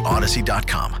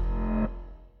ads.odyssey.com.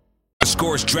 The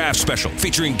Scores Draft Special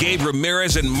featuring Gabe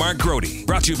Ramirez and Mark Grote.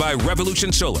 Brought to you by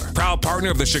Revolution Solar, proud partner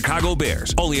of the Chicago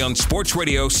Bears. Only on Sports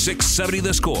Radio 670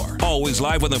 The Score. Always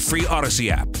live on the free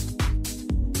Odyssey app.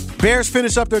 Bears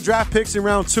finish up their draft picks in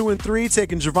round 2 and 3,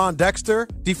 taking Javon Dexter,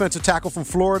 defensive tackle from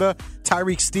Florida,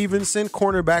 Tyreek Stevenson,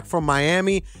 cornerback from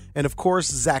Miami, and, of course,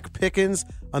 Zach Pickens,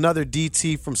 another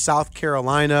DT from South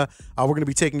Carolina. We're going to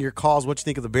be taking your calls, what you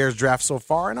think of the Bears draft so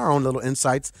far, and our own little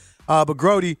insights. But,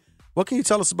 Grote, what can you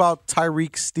tell us about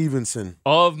Tyreek Stevenson?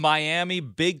 Of Miami,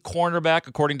 big cornerback,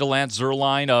 according to Lance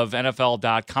Zierlein of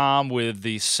NFL.com, with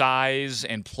the size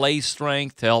and play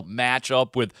strength to help match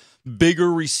up with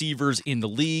bigger receivers in the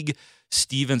league.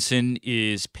 Stevenson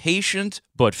is patient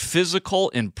but physical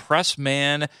in press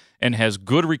man and has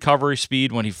good recovery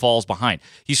speed when he falls behind.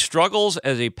 He struggles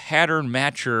as a pattern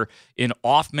matcher in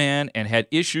off man and had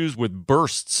issues with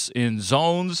bursts in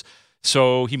zones,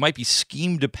 so he might be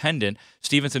scheme dependent.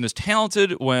 Stevenson is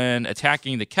talented when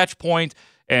attacking the catch point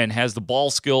and has the ball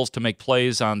skills to make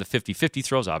plays on the 50-50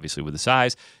 throws, obviously with the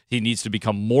size. He needs to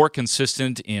become more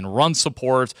consistent in run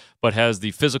support, but has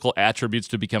the physical attributes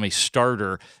to become a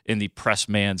starter in the press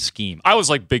man scheme. I was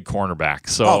like big cornerback,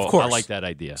 so of course. I like that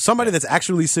idea. Somebody that's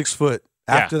actually 6 foot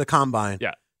after the combine.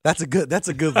 Yeah. That's a good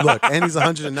look. And he's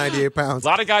 198 pounds. A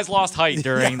lot of guys lost height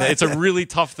during it's a really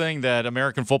tough thing that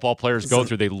American football players go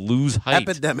through. They lose height.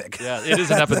 Epidemic. Yeah, it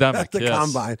is an epidemic. The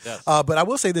combine. Yes. But I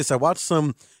will say this. I watched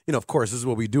some, of course, this is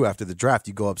what we do after the draft.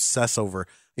 You go obsess over,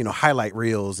 highlight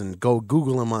reels and go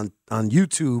Google him on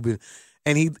YouTube.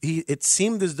 And he it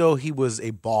seemed as though he was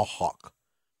a ball hawk,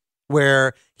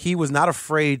 where he was not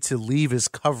afraid to leave his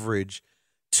coverage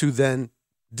to then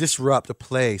disrupt a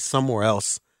play somewhere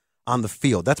else on the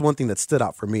field. That's one thing that stood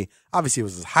out for me. Obviously, it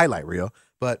was his highlight reel,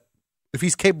 but if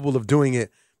he's capable of doing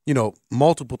it,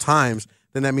 multiple times,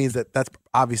 then that means that that's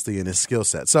obviously in his skill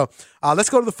set. So let's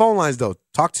go to the phone lines, though.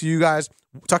 Talk to you guys.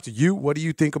 Talk to you. What do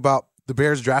you think about the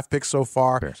Bears draft picks so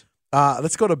far?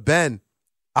 Let's go to Ben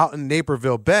out in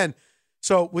Naperville. Ben,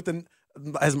 so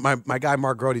as my guy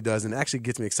Mark Grote does, and it actually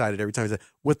gets me excited every time he says,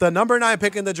 with the number 9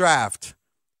 pick in the draft,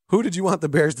 who did you want the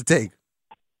Bears to take?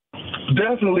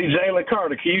 Definitely Jalen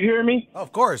Carter. Can you hear me?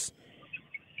 Of course.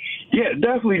 Yeah,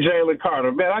 definitely Jalen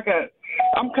Carter. Man,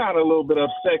 I'm kind of a little bit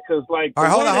upset because, like... All right,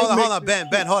 hold on.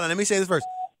 Ben, hold on. Let me say this first.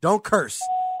 Don't curse,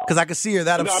 because I can see you're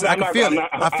that upset. I can feel it.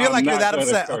 I feel like you're that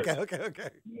upset. Okay.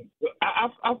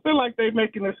 I feel like they're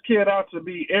making this kid out to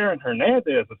be Aaron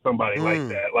Hernandez or somebody like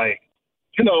that. Like,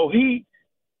 it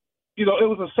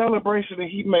was a celebration that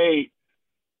he made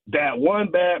that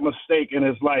one bad mistake in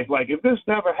his life. Like, if this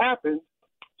never happened,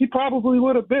 he probably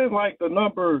would have been like the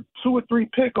number 2 or 3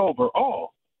 pick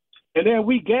overall. And then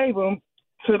we gave him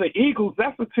to the Eagles.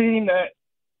 That's a team that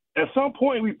at some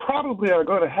point we probably are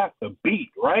going to have to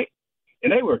beat, right?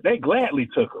 And they gladly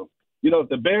took him. If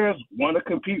the Bears want to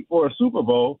compete for a Super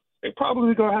Bowl, they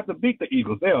probably going to have to beat the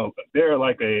Eagles. They're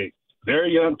like a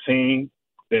very young team.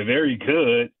 They're very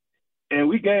good. And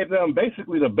we gave them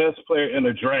basically the best player in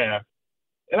the draft.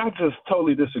 And I just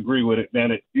totally disagree with it, man.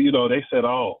 They said,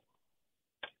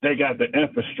 they got the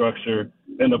infrastructure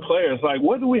and the players. Like,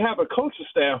 what do we have a coaching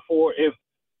staff for if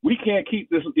we can't keep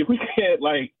this? If we can't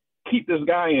keep this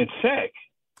guy in check?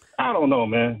 I don't know,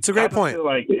 man. It's a great point. Feel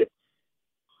like,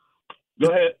 go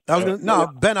ahead.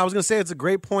 Ben, I was going to say it's a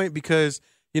great point because,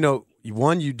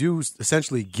 one, you do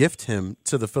essentially gift him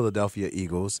to the Philadelphia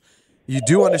Eagles. You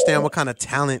do understand what kind of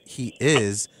talent he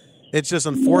is. It's just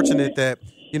unfortunate that,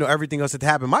 everything else had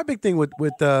happened. My big thing with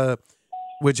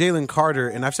Jalen Carter,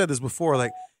 and I've said this before,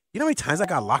 like, you know how many times I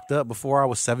got locked up before I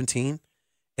was 17?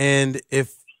 And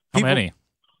if how many?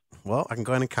 Well, I can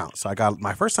go ahead and count. So I got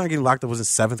my first time getting locked up was in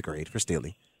 7th grade for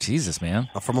stealing. Jesus, man.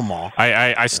 From a mall.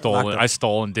 I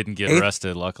stole and didn't get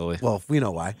arrested, luckily. Well, we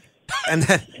know why. And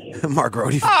then Mark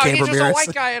Grote. He's Ramirez. just a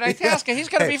white guy in Itasca. He's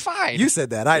going to be fine. You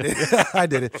said that. I did. I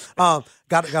did it.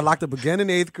 Got locked up again in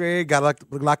 8th grade. Got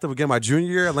locked up again my junior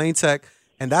year at Lane Tech.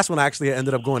 And that's when I actually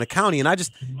ended up going to county. And I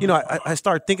just, I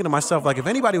started thinking to myself, like, if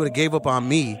anybody would have gave up on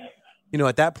me,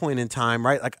 at that point in time,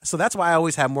 right? Like, so that's why I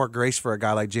always have more grace for a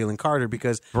guy like Jalen Carter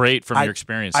because great from your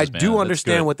experiences. I do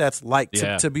understand what that's like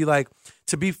to be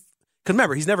because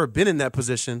remember, he's never been in that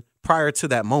position prior to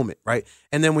that moment, right?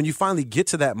 And then when you finally get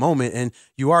to that moment and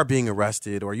you are being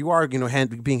arrested or you are,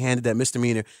 being handed that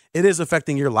misdemeanor, it is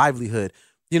affecting your livelihood.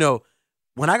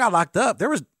 When I got locked up,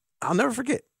 I'll never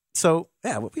forget. So,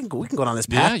 yeah, we can go down this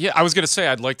path. Yeah. I was going to say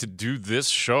I'd like to do this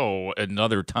show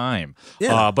another time.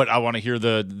 Yeah. But I want to hear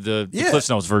the Cliff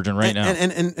Notes version right now.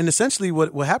 And essentially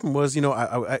what happened was,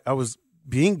 I was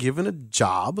being given a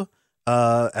job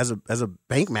as a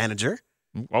bank manager.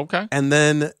 Okay. And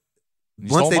then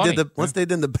once they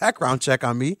did the background check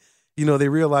on me, they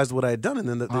realized what I had done, and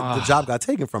then the job got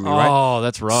taken from me, right? Oh,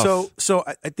 that's rough. So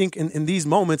I think in these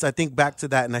moments, I think back to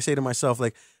that, and I say to myself,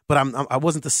 like, but I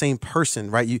wasn't the same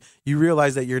person, right? You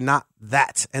realize that you're not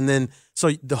that, and then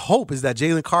so the hope is that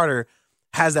Jalen Carter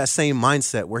has that same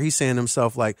mindset where he's saying to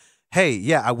himself, like, hey,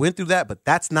 yeah, I went through that, but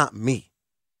that's not me,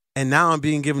 and now I'm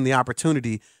being given the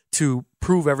opportunity to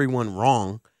prove everyone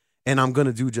wrong. And I'm going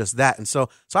to do just that. And so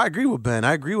I agree with Ben.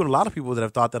 I agree with a lot of people that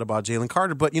have thought that about Jalen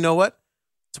Carter. But you know what?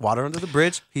 It's water under the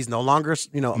bridge. He's no longer,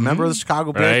 a member of the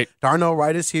Chicago Bears. Right. Darnell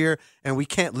Wright is here, and we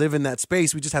can't live in that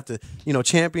space. We just have to,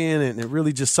 champion and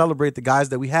really just celebrate the guys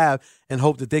that we have and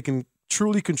hope that they can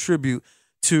truly contribute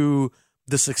to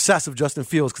the success of Justin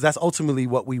Fields, because that's ultimately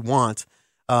what we want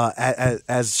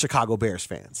as Chicago Bears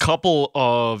fans. Couple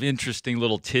of interesting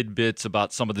little tidbits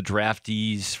about some of the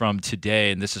draftees from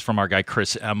today, and this is from our guy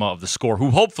Chris Emma of The Score, who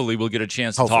hopefully we'll get a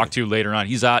chance to talk to later on.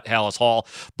 He's at Hallis Hall,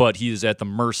 but he is at the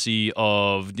mercy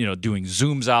of doing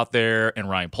Zooms out there, and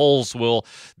Ryan Poles will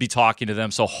be talking to them,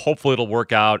 so hopefully it'll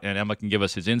work out, and Emma can give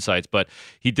us his insights. But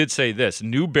he did say this: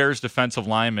 new Bears defensive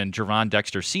lineman Javon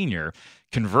Dexter Sr.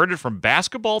 converted from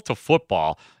basketball to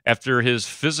football after his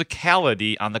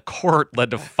physicality on the court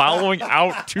led to fouling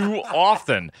out too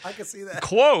often. I can see that.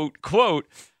 Quote,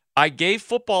 I gave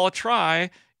football a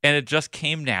try, and it just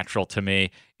came natural to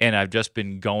me, and I've just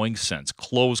been going since.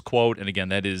 Close quote. And again,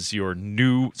 that is your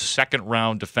new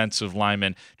second-round defensive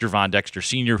lineman, Javon Dexter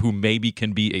Sr., who maybe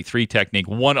can be a 3 technique.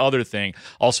 One other thing,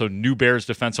 also new Bears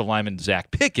defensive lineman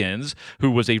Zach Pickens, who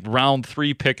was a round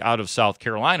 3 pick out of South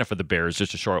Carolina for the Bears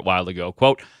just a short while ago.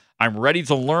 Quote, I'm ready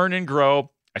to learn and grow.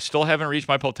 I still haven't reached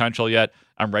my potential yet.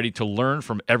 I'm ready to learn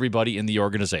from everybody in the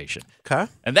organization.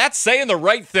 Okay. And that's saying the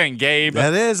right thing, Gabe.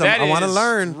 That is. I want to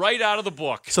learn. Right out of the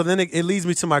book. So then it leads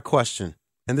me to my question.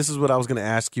 And this is what I was going to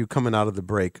ask you coming out of the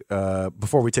break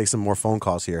before we take some more phone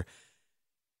calls here.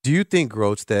 Do you think,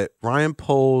 Grote, that Ryan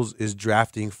Poles is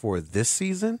drafting for this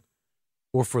season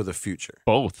or for the future?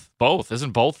 Both.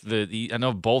 Isn't both? I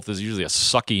know both is usually a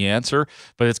sucky answer,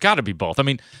 but it's got to be both. I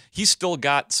mean, he's still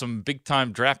got some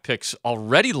big-time draft picks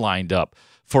already lined up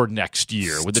for next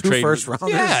year with the 2 trade. First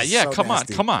rounders. Yeah. So Come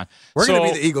nasty. on. We're going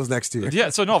to be the Eagles next year. Yeah.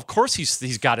 So no, of course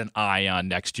he's got an eye on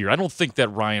next year. I don't think that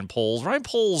Ryan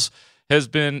Poles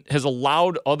has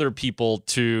allowed other people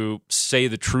to say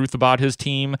the truth about his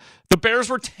team. The Bears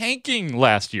were tanking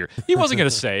last year. He wasn't going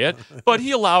to say it, but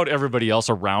he allowed everybody else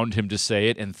around him to say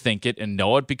it and think it and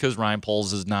know it, because Ryan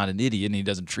Poles is not an idiot and he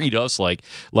doesn't treat us like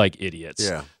idiots.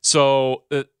 Yeah. So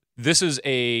this is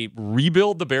a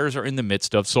rebuild the Bears are in the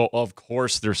midst of. So of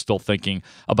course they're still thinking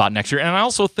about next year. And I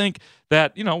also think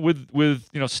that,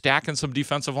 with stacking some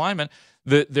defensive linemen,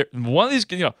 one of these,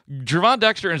 Javon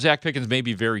Dexter and Zach Pickens may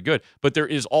be very good, but there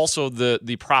is also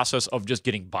the process of just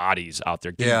getting bodies out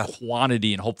there, getting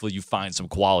quantity, and hopefully you find some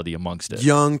quality amongst it.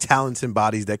 Young, talented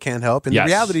bodies that can help. And the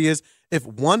reality is, if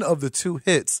one of the 2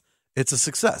 hits, it's a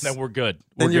success. Then we're good.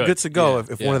 Then you're good to go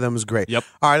if one of them is great. Yep.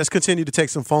 All right, let's continue to take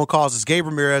some phone calls. It's Gabe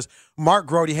Ramirez, Mark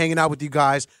Grote hanging out with you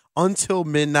guys until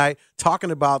midnight, talking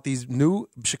about these new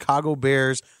Chicago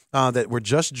Bears that were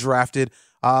just drafted.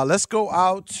 Let's go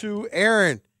out to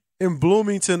Aaron in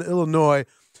Bloomington, Illinois.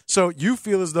 So you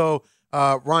feel as though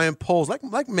Ryan Poles,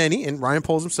 like many, and Ryan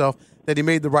Poles himself, that he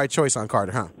made the right choice on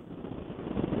Carter, huh?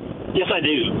 Yes, I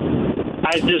do.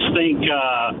 I just think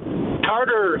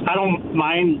Carter, I don't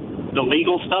mind the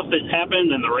legal stuff that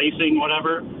happened and the racing,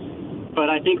 whatever, but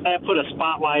I think that put a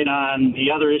spotlight on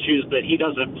the other issues that he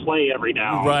doesn't play every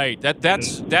now. Right.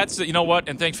 That's you know what?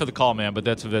 And thanks for the call, man. But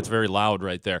that's very loud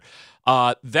right there.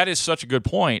 That is such a good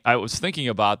point. I was thinking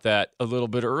about that a little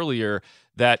bit earlier.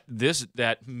 That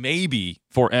maybe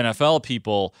for NFL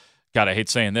people, God, I hate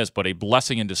saying this, but a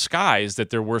blessing in disguise that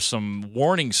there were some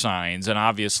warning signs and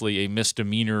obviously a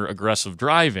misdemeanor aggressive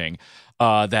driving.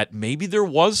 That maybe there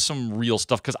was some real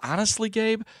stuff. Because honestly,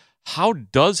 Gabe, how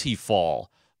does he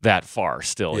fall that far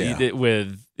still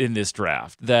in this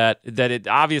draft? That it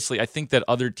obviously, I think that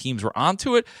other teams were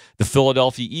onto it. The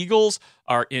Philadelphia Eagles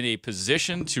are in a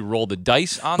position to roll the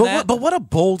dice on that. But what a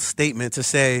bold statement to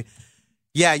say,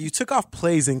 yeah, you took off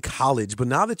plays in college, but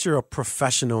now that you're a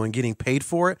professional and getting paid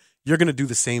for it, you're going to do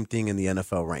the same thing in the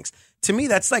NFL ranks. To me,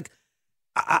 that's like,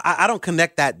 I don't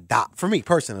connect that dot. For me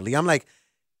personally, I'm like,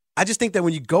 I just think that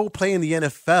when you go play in the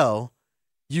NFL,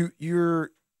 you're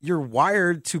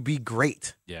wired to be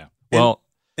great. Yeah. Well,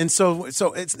 and so it's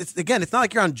again, it's not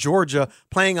like you're on Georgia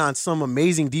playing on some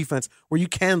amazing defense where you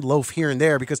can loaf here and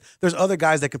there because there's other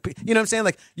guys that could, you know what I'm saying?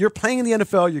 Like, you're playing in the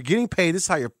NFL, you're getting paid. This is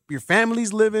how your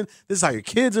family's living. This is how your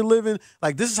kids are living.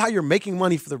 Like, this is how you're making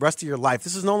money for the rest of your life.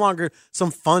 This is no longer some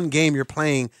fun game you're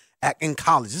playing in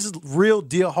college. This is real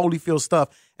deal Holyfield stuff.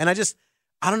 And I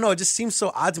don't know. It just seems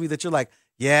so odd to me that you're like,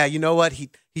 yeah, you know what? He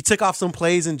took off some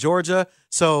plays in Georgia,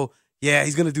 so yeah,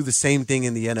 he's going to do the same thing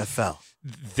in the NFL.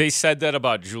 They said that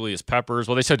about Julius Peppers.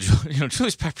 Well, they said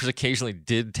Julius Peppers occasionally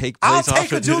did take plays off. I'll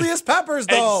take a Julius Peppers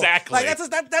though. Exactly. Like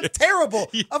that's terrible.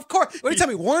 Of course. What do you tell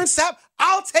me, Warren Sapp?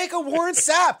 I'll take a Warren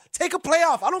Sapp. Take a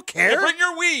playoff. I don't care. Yeah, bring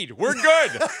your weed. We're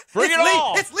good. Bring it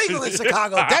all. It's legal in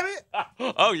Chicago. Damn it.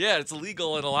 Oh yeah, it's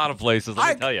legal in a lot of places.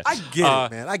 Let me tell you. I get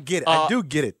it, man. I get it. I do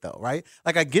get it though, right?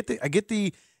 Like I get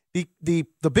the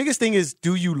biggest thing is,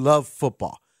 do you love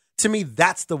football? To me,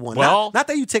 that's the one. Well, not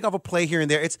that you take off a play here and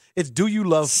there. It's do you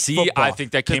love football? I think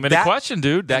that came into question,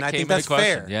 dude. That came into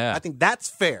question. Fair. Yeah. I think that's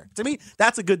fair. To me,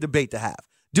 that's a good debate to have.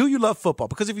 Do you love football?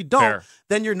 Because if you don't,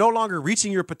 then you're no longer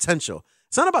reaching your potential.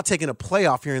 It's not about taking a play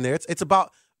off here and there. It's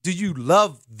about, do you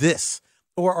love this?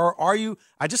 Or are you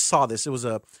 – I just saw this. It was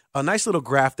a nice little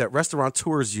graph that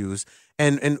restaurateurs use,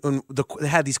 and they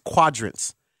had these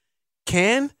quadrants.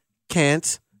 Can,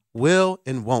 can't, will,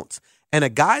 and won't. And a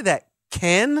guy that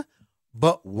can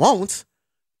but won't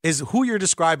is who you're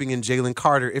describing in Jalen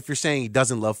Carter if you're saying he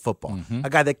doesn't love football. Mm-hmm. A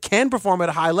guy that can perform at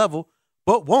a high level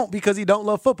but won't because he don't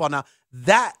love football. Now,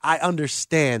 that I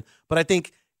understand, but I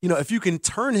think, if you can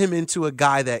turn him into a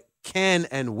guy that can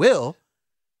and will,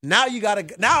 now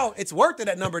it's worth it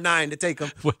at number 9 to take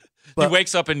him. He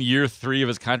wakes up in year 3 of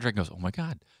his contract and goes, oh my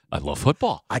God, I love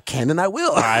football. I can and I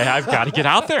will. I've got to get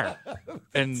out there.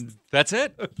 And that's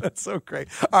it. That's so great.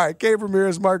 All right, Gabe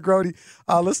Ramirez, Mark Grote.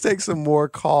 Let's take some more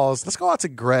calls. Let's go out to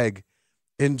Greg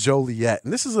in Joliet.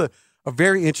 And this is a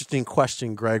very interesting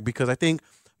question, Greg, because I think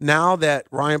now that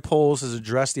Ryan Poles has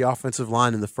addressed the offensive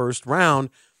line in the first round,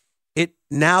 it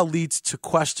now leads to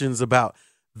questions about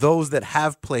those that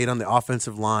have played on the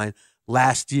offensive line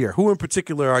last year. Who in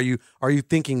particular are you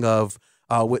thinking of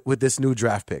with this new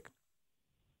draft pick?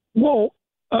 Well,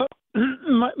 thanks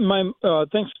for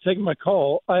taking my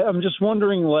call. I'm just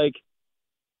wondering, we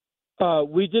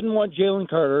didn't want Jalen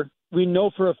Carter. We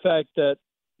know for a fact that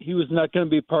he was not going to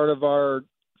be part of our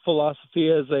philosophy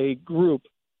as a group.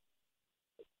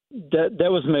 That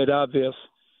was made obvious.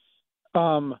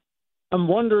 I'm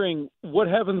wondering what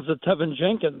happens to Tevin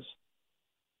Jenkins.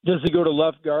 Does he go to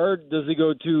left guard? Does he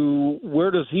go to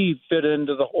where does he fit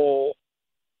into the whole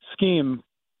scheme?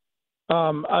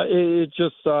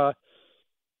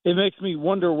 It makes me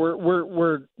wonder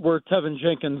where Tevin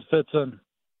Jenkins fits in.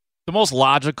 The most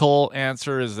logical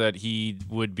answer is that he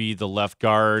would be the left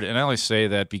guard, and I only say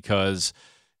that because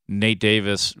Nate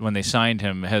Davis, when they signed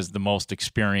him, has the most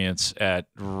experience at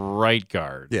right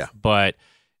guard. Yeah, but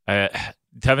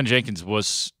Tevin Jenkins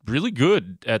was really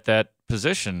good at that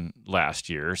position last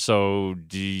year. So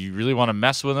do you really want to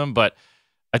mess with him? But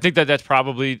I think that's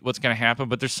probably what's going to happen.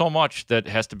 But there's so much that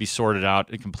has to be sorted out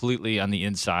completely on the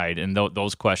inside, and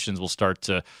those questions will start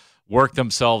to work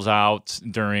themselves out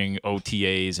during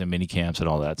OTAs and mini camps and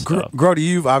all that stuff. Grote,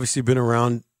 you've obviously been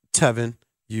around Tevin.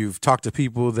 You've talked to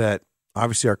people that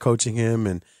obviously are coaching him,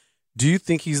 and do you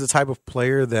think he's the type of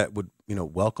player that would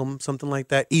welcome something like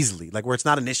that easily, like where it's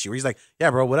not an issue, where he's like,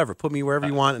 yeah, bro, whatever, put me wherever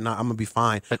you want and I'm going to be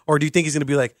fine? Or do you think he's going to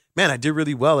be like, man, I did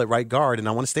really well at right guard and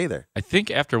I want to stay there? I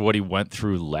think after what he went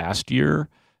through last year,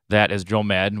 that, as Joe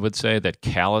Madden would say, that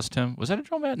calloused him. Was that a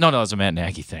Joe Madden? No, it was a Matt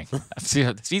Nagy thing.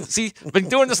 see, been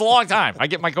doing this a long time. I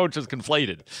get my coaches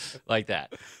conflated like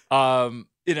that.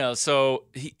 So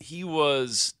he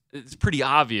was. It's pretty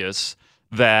obvious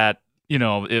that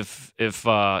if who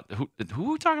are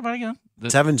we talking about again?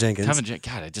 Tevin Jenkins.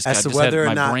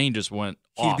 God, my brain just went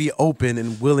off. He'd be open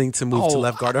and willing to move to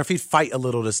left guard, or if he'd fight a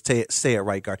little to stay at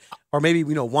right guard, or maybe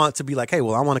want to be like, hey,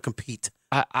 well, I want to compete.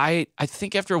 I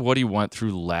think after what he went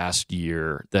through last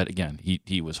year, that again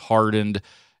he was hardened,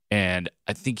 and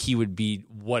I think he would be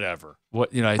whatever.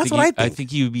 I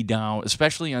think he would be down,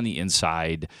 especially on the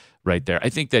inside right there. I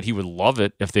think that he would love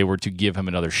it if they were to give him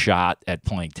another shot at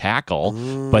playing tackle,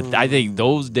 but I think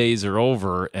those days are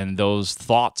over, and those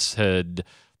thoughts had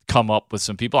come up with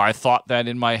some people. I thought that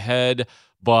in my head.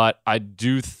 But I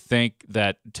do think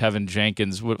that Tevin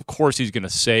Jenkins, of course, he's going to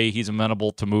say he's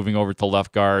amenable to moving over to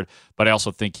left guard, but I also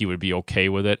think he would be okay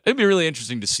with it. It'd be really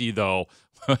interesting to see, though,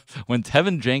 when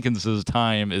Tevin Jenkins'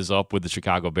 time is up with the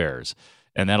Chicago Bears,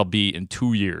 and that'll be in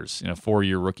 2 years, in a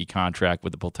 4-year rookie contract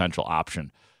with a potential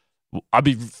option. I'd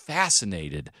be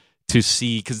fascinated to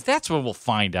see, because that's when we'll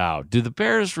find out. Do the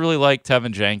Bears really like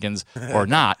Tevin Jenkins or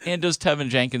not? And does Tevin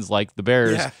Jenkins like the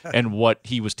Bears and what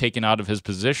he was taken out of his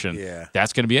position? Yeah.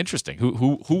 That's going to be interesting.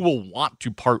 Who will want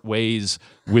to part ways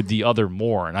with the other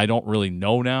more? And I don't really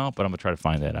know now, but I'm going to try to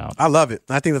find that out. I love it.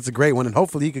 I think that's a great one, and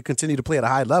hopefully he could continue to play at a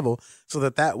high level so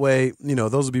that way,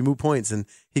 those would be moot points, and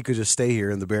he could just stay here,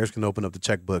 and the Bears can open up the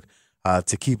checkbook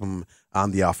to keep him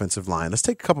on the offensive line. Let's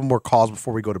take a couple more calls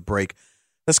before we go to break.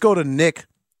 Let's go to Nick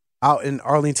out in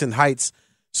Arlington Heights.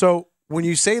 So when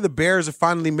you say the Bears have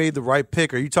finally made the right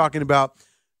pick, are you talking about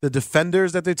the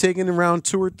defenders that they're taking in round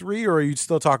 2 or 3, or are you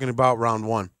still talking about round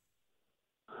 1?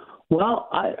 Well,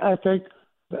 I think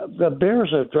the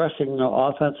Bears are addressing the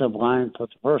offensive line for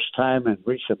the first time in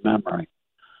recent memory.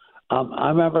 I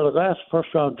remember the last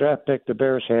first-round draft pick the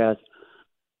Bears had,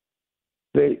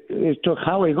 they took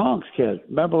Howie Long's kid.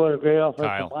 Remember what a great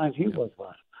offensive line he was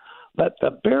on. But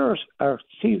the Bears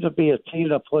seem to be a team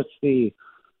that puts the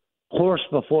horse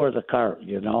before the cart,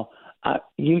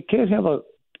 You can't have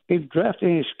draft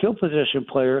any skill position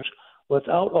players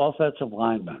without offensive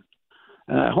linemen.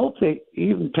 And I hope they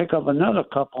even pick up another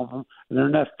couple of them in their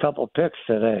next couple of picks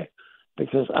today,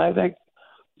 because I think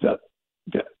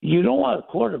you don't want a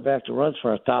quarterback that runs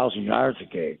for 1,000 yards a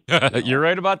game. You're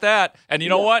right about that. And you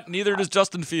know what? Neither does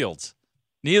Justin Fields.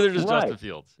 Justin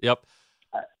Fields. Yep.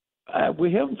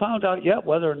 We haven't found out yet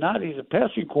whether or not he's a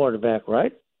passing quarterback,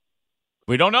 right?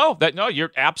 We don't know. No,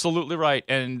 you're absolutely right.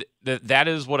 And that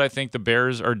is what I think the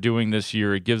Bears are doing this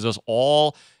year. It gives us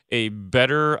all a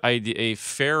better idea, a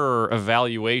fairer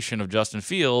evaluation of Justin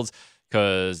Fields,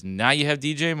 because now you have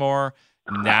DJ Moore.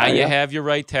 Now you have your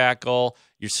right tackle.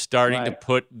 You're starting to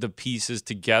put the pieces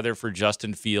together for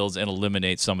Justin Fields and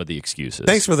eliminate some of the excuses.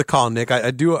 Thanks for the call, Nick.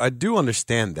 I do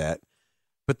understand that.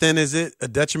 But then is it a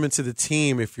detriment to the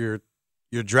team if you're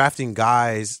drafting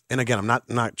guys? And again, I'm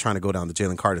not trying to go down the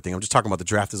Jalen Carter thing. I'm just talking about the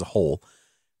draft as a whole.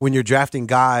 When you're drafting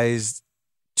guys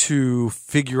to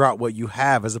figure out what you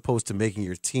have as opposed to making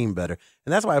your team better.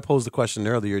 And that's why I posed the question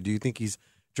earlier. Do you think he's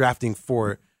drafting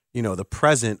for, the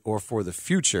present or for the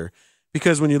future?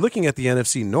 Because when you're looking at the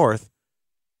NFC North,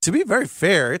 to be very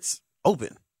fair, it's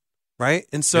open, right?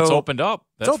 And so it's opened up.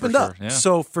 It's opened up. Yeah.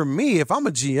 So for me, if I'm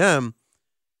a GM,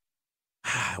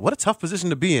 what a tough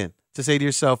position to be in, to say to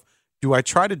yourself, do I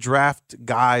try to draft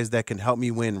guys that can help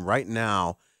me win right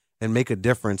now and make a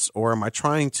difference, or am I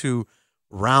trying to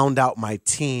round out my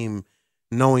team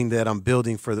knowing that I'm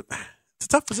building for the – it's a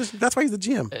tough position. That's why he's the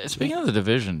GM. Speaking of the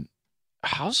division,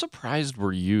 how surprised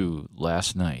were you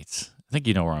last night? I think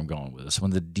you know where I'm going with this.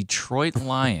 When the Detroit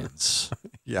Lions,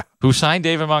 who signed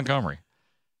David Montgomery,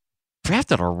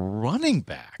 drafted a running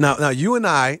back. Now you and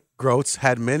I, Grote,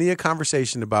 had many a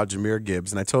conversation about Jahmyr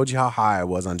Gibbs, and I told you how high I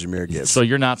was on Jahmyr Gibbs. So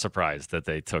you're not surprised that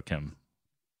they took him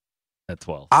at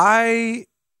 12? I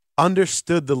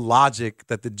understood the logic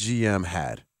that the GM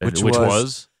had, which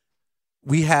was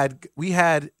we had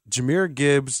Jahmyr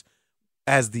Gibbs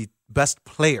as the best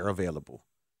player available.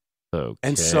 Okay.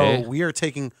 And so we are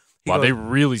taking – they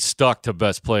really stuck to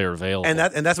best player available. And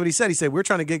that's what he said. He said, we're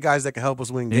trying to get guys that can help us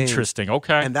win games. Interesting.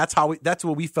 Okay. And that's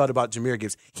what we felt about Jahmyr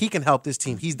Gibbs. He can help this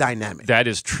team. He's dynamic. That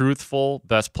is truthful,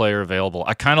 best player available.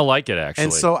 I kind of like it, actually,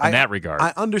 in that regard.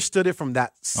 I understood it from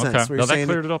that sense. Okay. No, that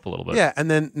cleared it up a little bit. Yeah, and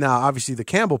then now, obviously, the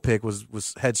Campbell pick was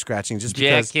head-scratching just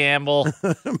because. Jack Campbell.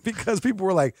 Because people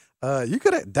were like, you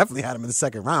could have definitely had him in the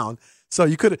second round. So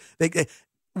you could have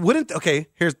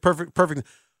 – here's perfect.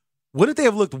 Wouldn't they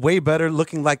have looked way better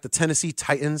looking like the Tennessee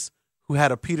Titans, who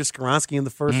had a Peter Skoronski in the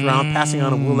first round, passing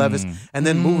on to Will Levis, and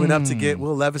then moving up to get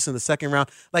Will Levis in the second round.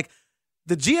 Like,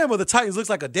 the GM of the Titans looks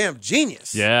like a damn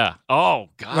genius. Yeah. Oh,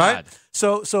 God. Right?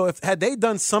 So had they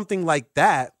done something like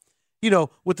that,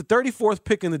 with the 34th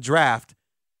pick in the draft,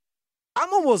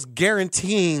 I'm almost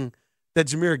guaranteeing that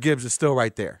Jahmyr Gibbs is still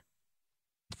right there.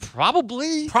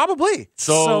 Probably.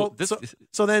 So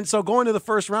going to the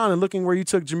first round and looking where you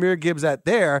took Jahmyr Gibbs at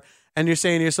there, and you're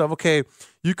saying to yourself, okay,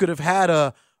 you could have had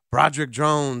a Broderick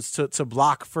Jones to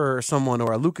block for someone,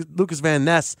 or a Lucas Van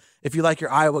Ness if you like your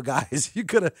Iowa guys. You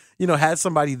could have, had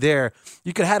somebody there.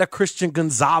 You could have had a Christian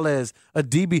Gonzalez, a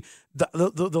DB.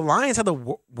 The Lions had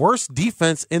the worst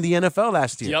defense in the NFL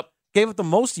last year. Yep. Gave up the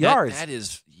most yards. That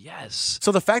is, yes.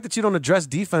 So the fact that you don't address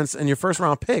defense in your first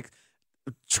round pick,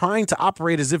 trying to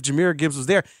operate as if Jahmyr Gibbs was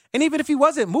there, and even if he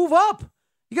wasn't, move up.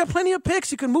 You got plenty of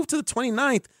picks. You can move to the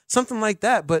 29th, something like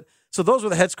that. But so those were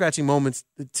the head-scratching moments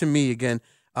to me again.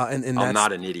 I'm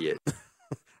not an idiot.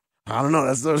 I don't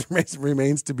know. That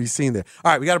remains to be seen there.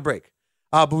 All right, we got a break.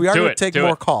 But we are going to take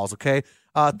more calls, okay?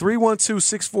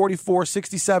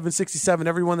 312-644-6767.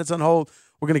 Everyone that's on hold,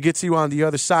 we're going to get to you on the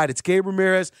other side. It's Gabe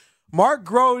Ramirez, Mark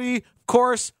Grote, of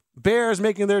course, Bears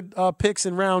making their picks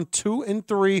in round 2 and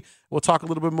 3. We'll talk a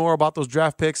little bit more about those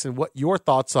draft picks and what your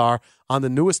thoughts are on the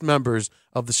newest members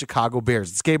of the Chicago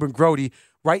Bears. It's Gabe and Grote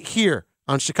right here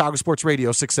on Chicago Sports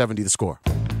Radio 670 The Score.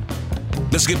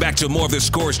 Let's get back to more of the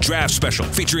Scores Draft Special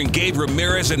featuring Gabe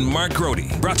Ramirez and Mark Grote.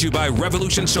 Brought to you by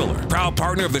Revolution Solar, proud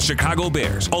partner of the Chicago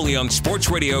Bears. Only on Sports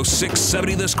Radio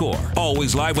 670 The Score.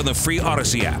 Always live on the free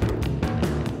Odyssey app.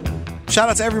 Shout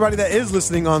out to everybody that is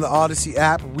listening on the Odyssey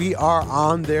app. We are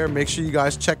on there. Make sure you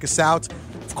guys check us out.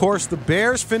 Of course, the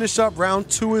Bears finish up round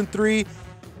 2 and 3,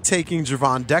 taking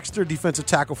Javon Dexter, defensive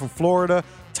tackle from Florida,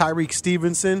 Tyreek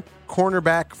Stevenson,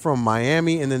 cornerback from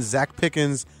Miami, and then Zach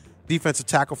Pickens, defensive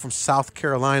tackle from South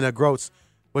Carolina. Grote,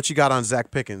 what you got on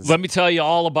Zach Pickens? Let me tell you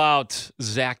all about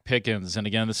Zach Pickens. And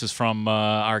again, this is from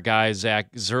our guy,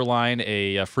 Zach Zerline,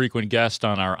 a frequent guest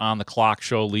on our On the Clock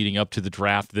show leading up to the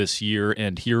draft this year.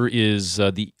 And here is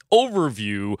the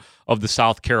overview of the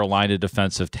South Carolina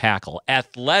defensive tackle.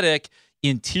 Athletic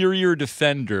interior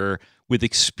defender with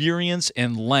experience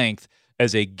and length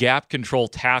as a gap control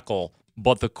tackle,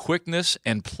 but the quickness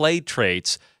and play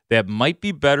traits that might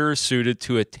be better suited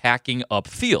to attacking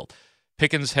upfield.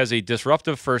 Pickens has a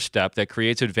disruptive first step that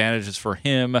creates advantages for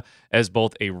him as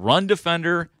both a run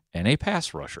defender and a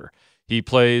pass rusher. He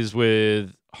plays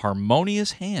with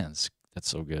harmonious hands, that's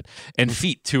so good, and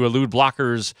feet to elude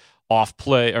blockers off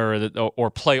play or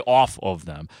play off of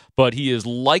them. But he is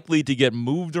likely to get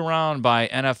moved around by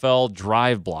NFL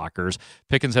drive blockers.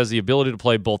 Pickens has the ability to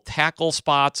play both tackle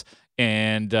spots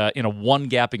and in a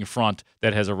one-gapping front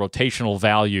that has a rotational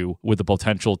value with the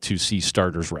potential to see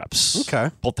starters reps.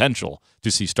 Okay. Potential to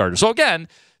see starters. So, again,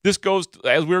 this goes,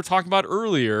 as we were talking about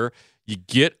earlier, you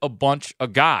get a bunch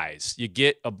of guys. You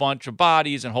get a bunch of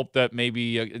bodies and hope that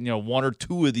maybe one or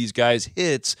two of these guys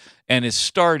hits and is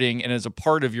starting and is a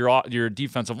part of your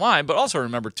defensive line. But also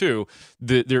remember, too,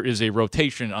 there is a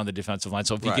rotation on the defensive line.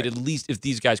 So if you could if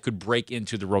these guys could break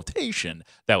into the rotation,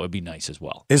 that would be nice as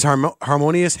well. Is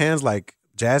harmonious hands like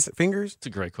jazz fingers? It's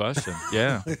a great question.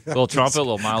 Yeah. little trumpet,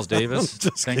 little Miles Davis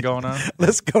thing going on.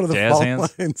 Let's go to the jazz phone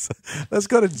hands. lines. Let's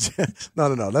go to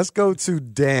no. Let's go to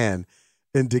Dan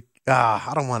in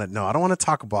I don't want to know. I don't want to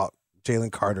talk about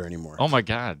Jalen Carter anymore. Oh my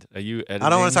God! Are you editing? I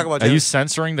don't want to talk about. Are you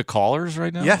censoring the callers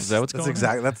right now? Yes, is that what's going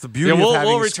on? That's the beauty. Of having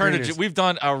we'll return screeners. to. We've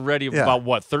done already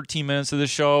about 13 minutes of the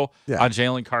show on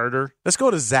Jalen Carter. Let's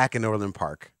go to Zach in Orland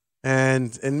Park,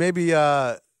 and maybe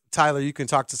Tyler, you can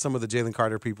talk to some of the Jalen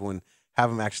Carter people and have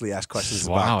them actually ask questions.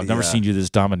 Wow, I've never seen you this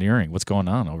domineering. What's going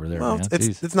on over there? Well, man?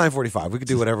 it's 9:45. We could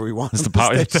do whatever we want.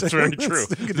 That's very true.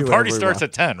 The party starts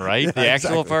at 10, right? Yeah, the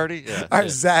actual exactly. party. Yeah. All right,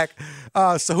 Zach.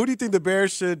 So who do you think the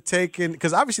Bears should take in?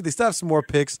 Because obviously they still have some more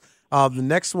picks. The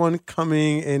next one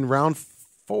coming in round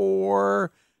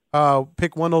 4,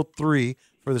 pick 103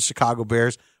 for the Chicago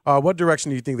Bears. What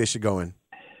direction do you think they should go in?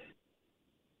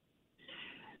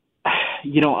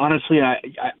 Honestly,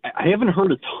 I haven't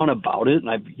heard a ton about it, and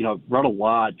I've read a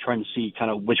lot trying to see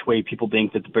kind of which way people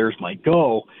think that the Bears might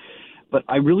go. But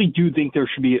I really do think there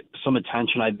should be some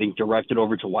attention, I think, directed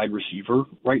over to wide receiver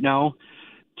right now.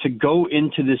 To go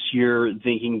into this year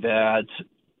thinking that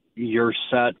you're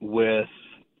set with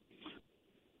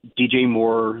DJ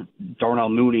Moore, Darnell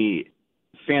Mooney,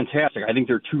 fantastic. I think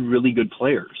they're two really good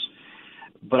players.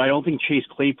 But I don't think Chase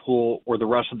Claypool or the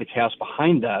rest of the cast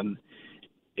behind them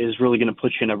is really going to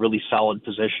put you in a really solid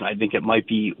position. I think it might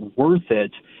be worth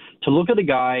it to look at a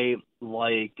guy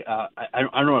like I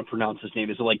don't know how to pronounce his name.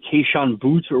 Is it like Keyshawn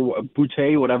Boots or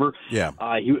Butte, whatever? Yeah.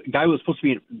 Guy was supposed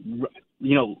to be,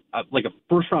 like a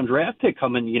first-round draft pick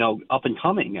coming, up and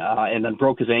coming, and then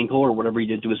broke his ankle or whatever he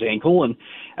did to his ankle, and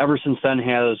ever since then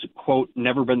has, quote,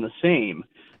 never been the same.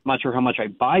 I'm not sure how much I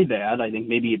buy that. I think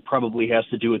maybe it probably has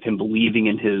to do with him believing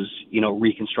in his,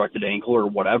 reconstructed ankle or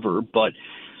whatever. But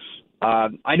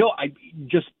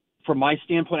from my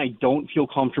standpoint, I don't feel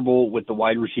comfortable with the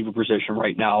wide receiver position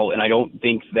right now, and I don't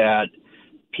think that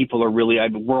people are really.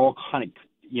 We're all kind of,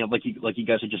 like you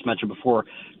guys had just mentioned before,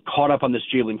 caught up on this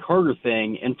Jalen Carter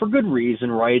thing, and for good reason,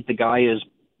 right? The guy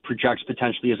projects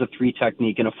potentially as a 3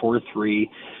 technique and a 4-3.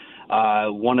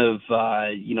 One of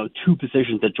two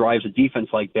positions that drives a defense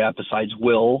like that besides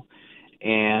Will,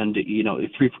 and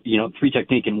 3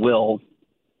 technique and Will.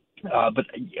 But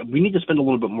we need to spend a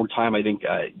little bit more time, I think,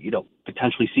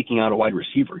 potentially seeking out a wide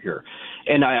receiver here.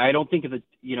 And I don't think that,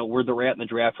 where they're at in the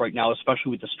draft right now, especially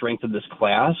with the strength of this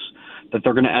class, that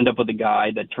they're going to end up with a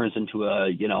guy that turns into a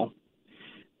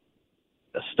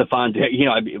Stephon.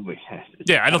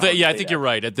 I don't think. Yeah, I think you're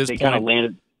right. At this point, kind of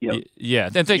landed. Yeah,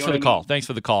 and thanks for the call. Thanks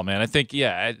for the call, man. I think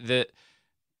I'm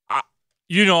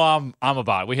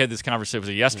about it. We had this conversation. Was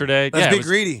it yesterday? Let's be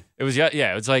greedy. It was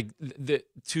It was like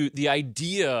the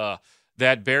idea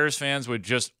that Bears fans would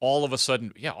just all of a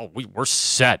sudden, we're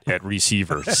set at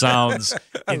receiver. Sounds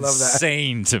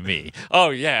insane to me.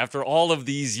 Oh yeah, after all of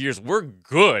these years, we're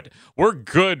good. We're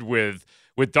good with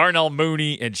Darnell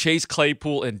Mooney and Chase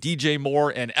Claypool and DJ Moore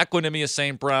and Equinemius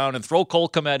St. Brown, and throw Cole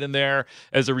Kmet in there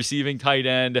as a receiving tight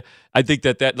end. I think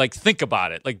that think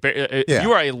about it.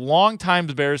 You are a longtime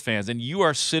Bears fans, and you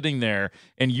are sitting there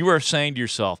and you are saying to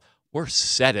yourself, we're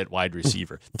set at wide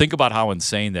receiver. Think about how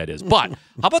insane that is. But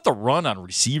how about the run on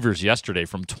receivers yesterday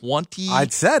from 20 I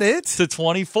said it. to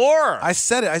 24? I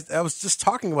said it. I was just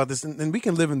talking about this, and we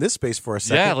can live in this space for a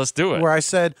second. Yeah, let's do it. Where I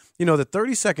said, the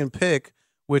 32nd pick,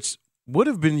 which would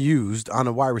have been used on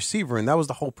a wide receiver, and that was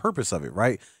the whole purpose of it,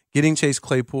 right? Getting Chase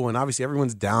Claypool, and obviously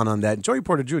everyone's down on that. Joey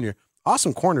Porter Jr.,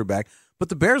 awesome cornerback, but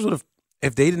the Bears would have,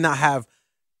 if they did not have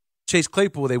Chase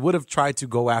Claypool, they would have tried to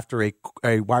go after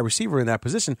a wide receiver in that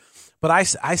position. But I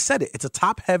said it. It's a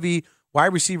top-heavy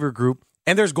wide receiver group,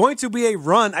 and there's going to be a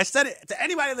run. I said it to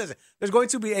anybody listening. There's going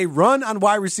to be a run on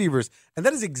wide receivers, and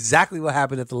that is exactly what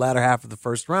happened at the latter half of the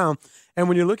first round. And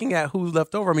when you're looking at who's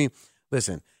left over,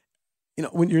 listen,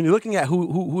 when you're looking at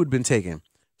who had been taken,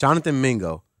 Jonathan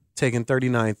Mingo taken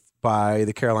 39th by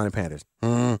the Carolina Panthers.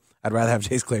 I'd rather have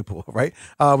Chase Claypool, right?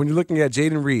 When you're looking at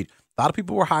Jaden Reed, a lot of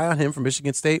people were high on him from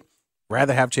Michigan State.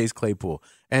 Rather have Chase Claypool.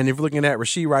 And if you're looking at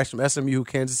Rashee Rice from SMU, who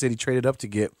Kansas City traded up to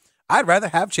get, I'd rather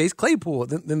have Chase Claypool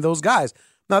than those guys.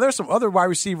 Now, there's some other wide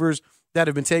receivers that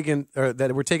have been taken, or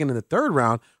that were taken in the third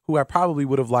round, who I probably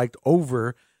would have liked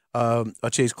over a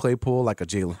Chase Claypool, like a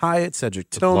Jalen Hyatt, Cedric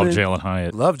Tillman. Love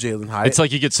Jalen Hyatt. It's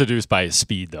like you get seduced by his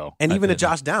speed, though. And even a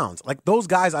Josh Downs. Like those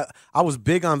guys, I was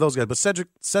big on those guys. But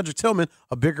Cedric Tillman,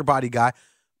 a bigger body guy.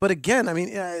 But again,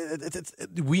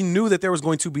 we knew that there was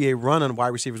going to be a run on wide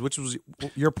receivers, which was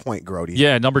your point, Grote.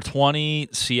 Yeah, number 20,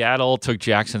 Seattle took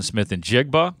Jackson Smith and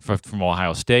Jigba from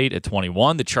Ohio State at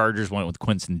 21. The Chargers went with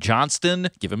Quinton Johnston,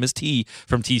 give him his T,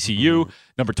 from TCU.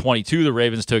 Number 22, the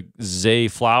Ravens took Zay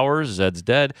Flowers. Zed's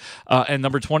dead. And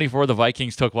number 24, the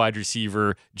Vikings took wide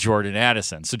receiver Jordan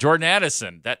Addison. So Jordan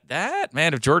Addison, that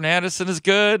man, if Jordan Addison is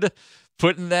good,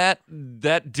 putting that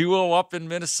duo up in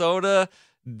Minnesota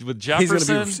with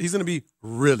Jefferson, he's going to be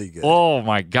really good. Oh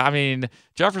my God!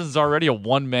 Jefferson's already a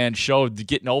one-man show,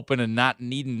 getting open and not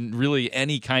needing really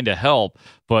any kind of help.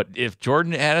 But if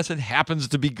Jordan Addison happens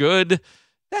to be good,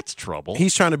 that's trouble.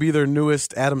 He's trying to be their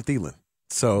newest Adam Thielen.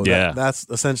 So that's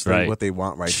essentially what they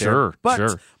want right there.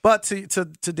 But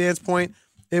to Dan's point,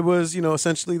 it was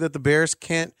essentially that the Bears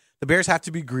have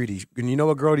to be greedy. And you know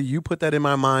what, Grote, you put that in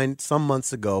my mind some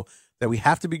months ago, that we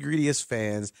have to be greedy as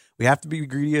fans. We have to be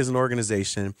greedy as an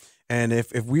organization. And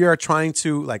if we are trying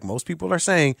to, like most people are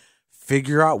saying,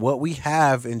 figure out what we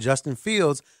have in Justin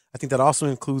Fields, I think that also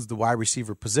includes the wide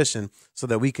receiver position, so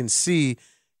that we can see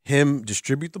him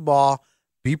distribute the ball,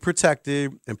 be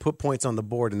protected, and put points on the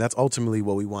board. And that's ultimately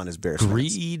what we want as Bears fans.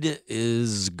 Greed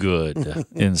is good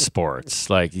in sports.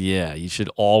 You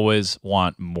should always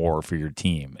want more for your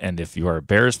team. And if you are a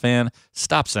Bears fan,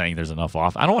 stop saying there's enough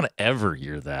off. I don't want to ever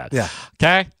hear that. Yeah.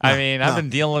 Okay? I've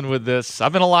been dealing with this.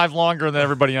 I've been alive longer than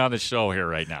everybody on the show here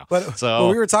right now. But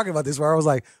we were talking about this, where I was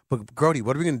like, but Grote,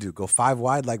 what are we going to do? Go 5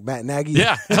 wide like Matt Nagy?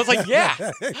 Yeah. I was like, yeah.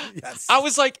 Yes. I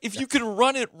was like, if you could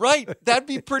run it right, that'd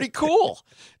be pretty cool.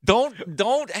 Don't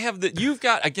have the. You've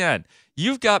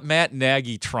got Matt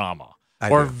Nagy trauma.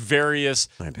 or various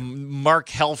Mark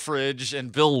Helfrich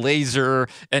and Bill Lazor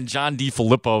and John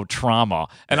DiFilippo trauma.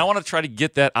 And I want to try to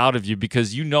get that out of you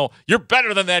because you know you're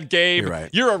better than that, Gabe. You're right.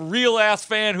 You're a real-ass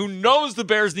fan who knows the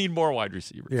Bears need more wide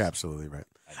receivers. You're absolutely right.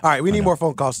 All right, we need more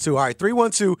phone calls, too. All right,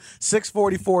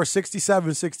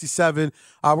 312-644-6767.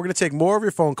 We're going to take more of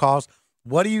your phone calls.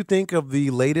 What do you think of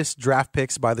the latest draft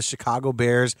picks by the Chicago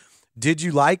Bears? Did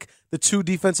you like the 2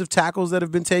 defensive tackles that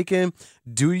have been taken?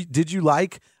 Did you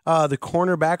like the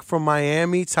cornerback from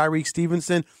Miami, Tyreek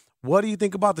Stevenson? What do you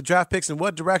think about the draft picks, and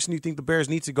what direction do you think the Bears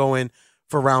need to go in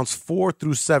for rounds 4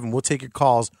 through 7? We'll take your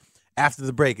calls after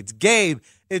the break. It's Gabe.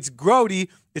 It's Grote.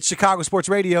 It's Chicago Sports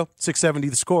Radio, 670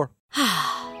 The Score.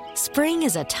 Spring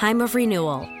is a time of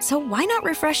renewal, so why not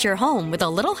refresh your home with a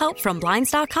little help from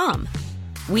Blinds.com?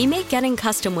 We make getting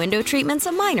custom window treatments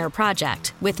a minor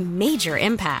project with major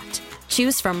impact.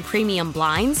 Choose from premium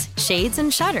blinds, shades,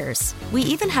 and shutters. We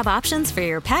even have options for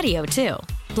your patio, too.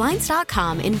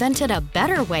 Blinds.com invented a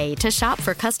better way to shop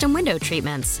for custom window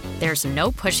treatments. There's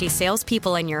no pushy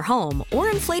salespeople in your home or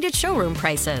inflated showroom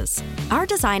prices. Our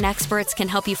design experts can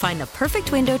help you find the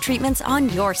perfect window treatments on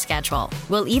your schedule.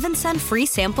 We'll even send free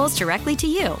samples directly to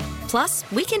you. Plus,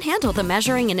 we can handle the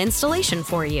measuring and installation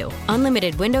for you.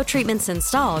 Unlimited window treatments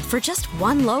installed for just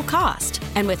one low cost.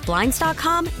 And with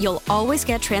Blinds.com, you'll always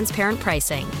get transparent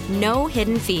pricing. No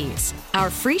hidden fees. Our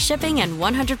free shipping and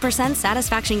 100%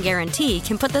 satisfaction guarantee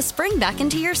can put the spring back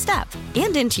into your step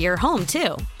and into your home,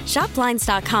 too. Shop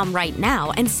Blinds.com right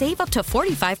now and save up to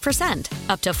 45%.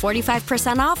 Up to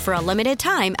 45% off for a limited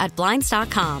time at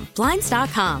Blinds.com.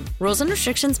 Blinds.com. Rules and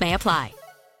restrictions may apply.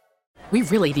 We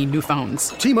really need new phones.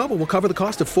 T-Mobile will cover the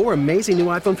cost of 4 amazing new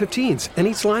iPhone 15s, and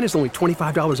each line is only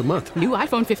 $25 a month. New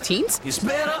iPhone 15s? It's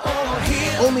better over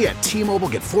here. Only at T-Mobile,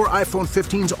 get 4 iPhone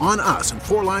 15s on us and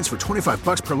 4 lines for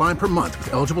 $25 per line per month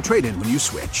with eligible trade-in when you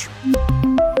switch.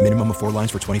 Minimum of 4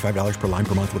 lines for $25 per line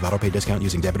per month with autopay discount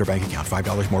using debit or bank account.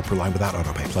 $5 more per line without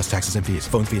autopay, plus taxes and fees.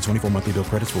 Phone fee at 24 monthly bill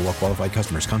credits for well-qualified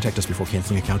customers. Contact us before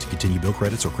canceling account to continue bill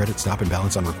credits or credit stop and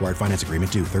balance on required finance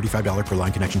agreement due. $35 per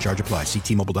line connection charge applies. See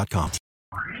T-Mobile.com.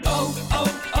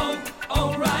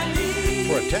 O'Reilly.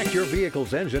 Protect your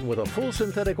vehicle's engine with a full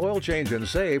synthetic oil change and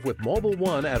save with Mobile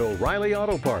One at O'Reilly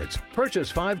Auto Parts. Purchase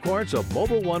 5 quarts of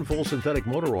Mobile One full synthetic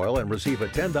motor oil and receive a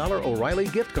 $10 O'Reilly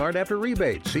gift card after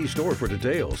rebate. See store for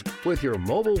details. With your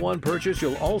Mobile One purchase,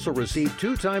 you'll also receive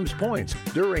 2 times points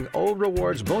during O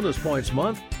Rewards Bonus Points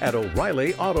Month at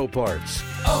O'Reilly Auto Parts.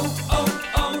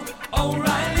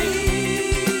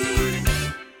 O'Reilly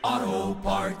Auto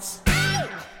Parts.